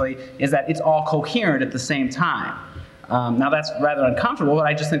simultaneously is that it's all coherent at the same time. Now that's rather uncomfortable, but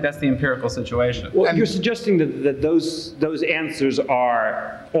I just think that's the empirical situation. Well, you're suggesting that those answers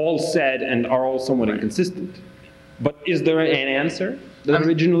are all said and are all somewhat inconsistent. But is there an answer that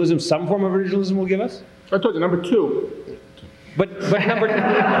originalism, some form of originalism will give us? I told you, number two. But number but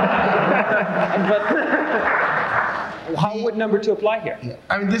how would number two apply here?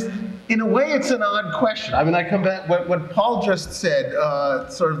 I mean, this, in a way, it's an odd question. I mean, I come back, what Paul just said,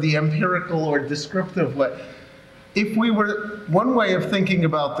 sort of the empirical or descriptive way. If we were, one way of thinking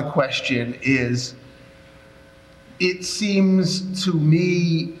about the question is, it seems to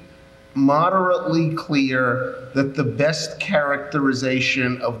me moderately clear that the best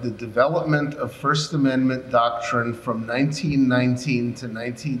characterization of the development of First Amendment doctrine from 1919 to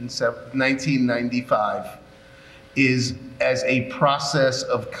 1995 is as a process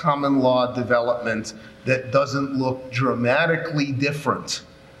of common law development that doesn't look dramatically different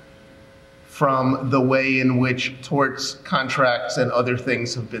from the way in which torts, contracts, and other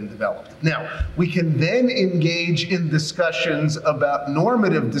things have been developed. Now, we can then engage in discussions about,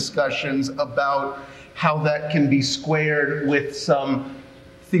 normative discussions about how that can be squared with some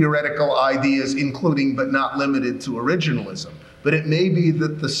theoretical ideas, including but not limited to originalism. But it may be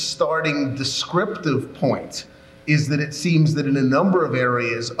that the starting descriptive point is that it seems that in a number of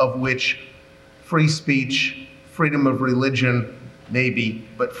areas of which free speech, freedom of religion, maybe,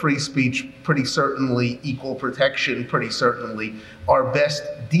 but free speech pretty certainly, equal protection pretty certainly, are best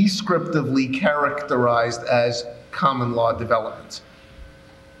descriptively characterized as common law developments.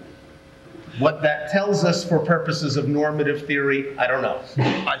 What that tells us for purposes of normative theory, I don't know.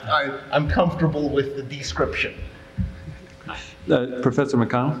 I'm comfortable with the description. Professor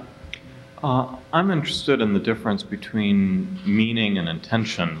McConnell? I'm interested in the difference between meaning and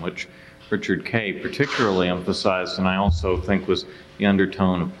intention, which Richard Kay particularly emphasized, and I also think was the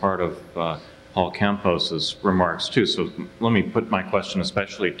undertone of part of Paul Campos's remarks too. So let me put my question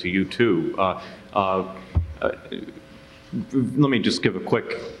especially to you too. Let me just give a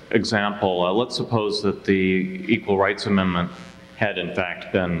quick example. Let's suppose that the Equal Rights Amendment had in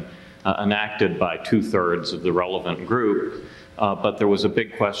fact been enacted by 2/3 of the relevant group, but there was a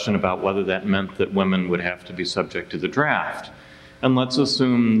big question about whether that meant that women would have to be subject to the draft. And let's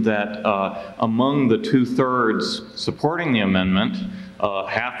assume that among the 2/3 supporting the amendment,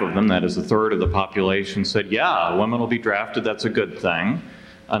 half of them, that is a third of the population, said, yeah, women will be drafted, that's a good thing.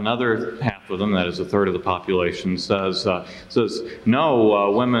 Another half of them, that is a third of the population, says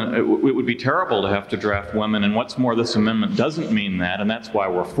no, women, it would be terrible to have to draft women, and what's more, this amendment doesn't mean that, and that's why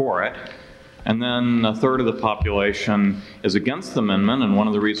we're for it. And then a third of the population is against the amendment, and one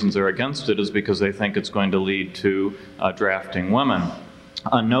of the reasons they're against it is because they think it's going to lead to drafting women.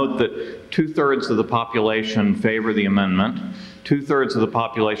 Note that 2/3 of the population favor the amendment, 2/3 of the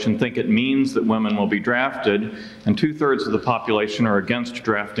population think it means that women will be drafted, and 2/3 of the population are against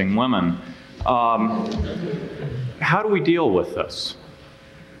drafting women. How do we deal with this?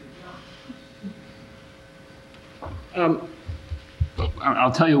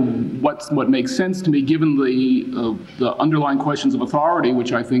 I'll tell you what makes sense to me, given the underlying questions of authority,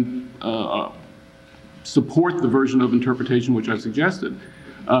 which I think support the version of interpretation which I've suggested.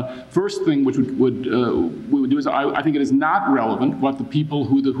 First thing which we would do is I think it is not relevant what the people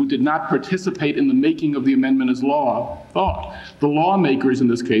who did not participate in the making of the amendment as law thought. The lawmakers in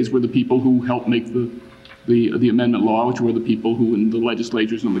this case were the people who helped make the amendment law, which were the people who in the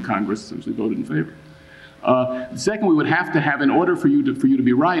legislatures and the Congress essentially voted in favor. Second, we would have to have, in order for you to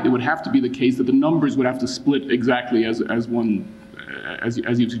be right, it would have to be the case that the numbers would have to split exactly as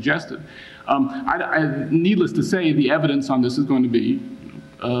you've suggested. Needless to say, the evidence on this is going to be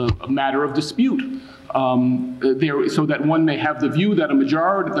a matter of dispute. So that one may have the view that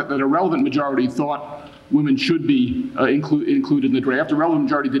a relevant majority thought women should be included in the draft. A relevant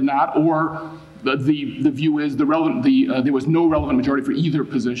majority did not, or the view is there was no relevant majority for either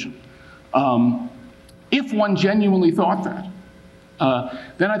position. If one genuinely thought that,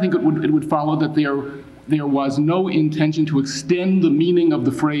 then I think it would follow that there was no intention to extend the meaning of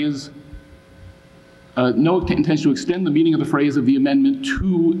the phrase, of the amendment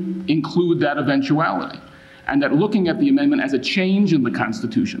to include that eventuality. And that looking at the amendment as a change in the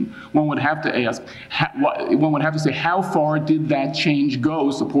Constitution, one would have to ask, say, how far did that change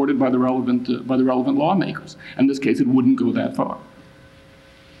go, supported by the relevant lawmakers? In this case, it wouldn't go that far.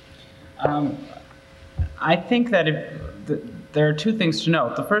 I think that there are two things to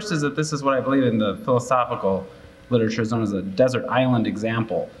note. The first is that this is what I believe in the philosophical literature is known as a desert island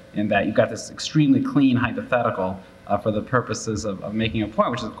example, in that you've got this extremely clean hypothetical for the purposes of making a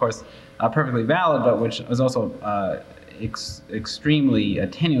point, which is, of course, perfectly valid, but which is also extremely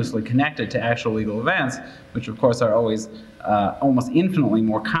tenuously connected to actual legal events, which, of course, are always almost infinitely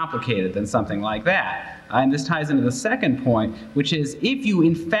more complicated than something like that. And this ties into the second point, which is if you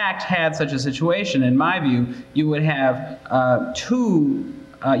in fact had such a situation, in my view, you would have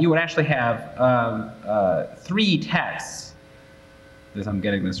you would actually have three texts, if I'm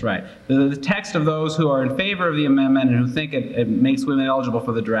getting this right. The text of those who are in favor of the amendment and who think it makes women eligible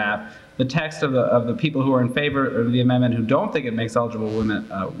for the draft, the text of the people who are in favor of the amendment who don't think it makes eligible women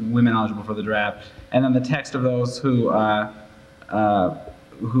eligible for the draft, and then the text of those who are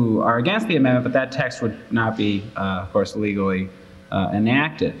against the amendment, but that text would not be, of course, legally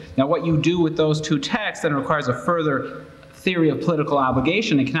enacted. Now, what you do with those two texts then requires a further theory of political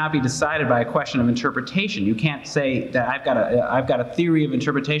obligation. It cannot be decided by a question of interpretation. You can't say that I've got a theory of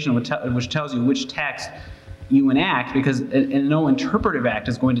interpretation which tells you which text you enact, because no interpretive act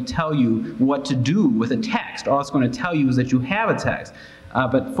is going to tell you what to do with a text. All it's going to tell you is that you have a text.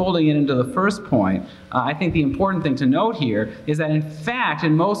 But folding it into the first point, I think the important thing to note here is that, in fact,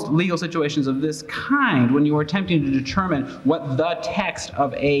 in most legal situations of this kind, when you are attempting to determine what the text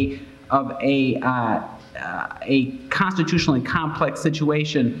of a constitutionally complex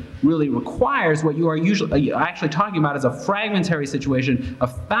situation really requires, what you are actually talking about is a fragmentary situation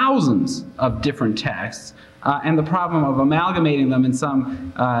of thousands of different texts, and the problem of amalgamating them in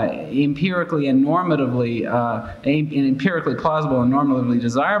some empirically and normatively, an empirically plausible and normatively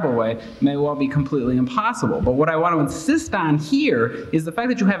desirable way may well be completely impossible. But what I want to insist on here is the fact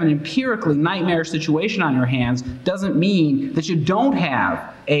that you have an empirically nightmare situation on your hands doesn't mean that you don't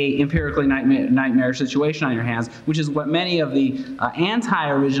have a empirically nightmare situation on your hands, which is what many of the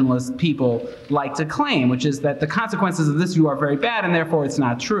anti-originalist people like to claim, which is that the consequences of this view are very bad and therefore it's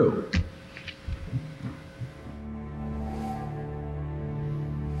not true.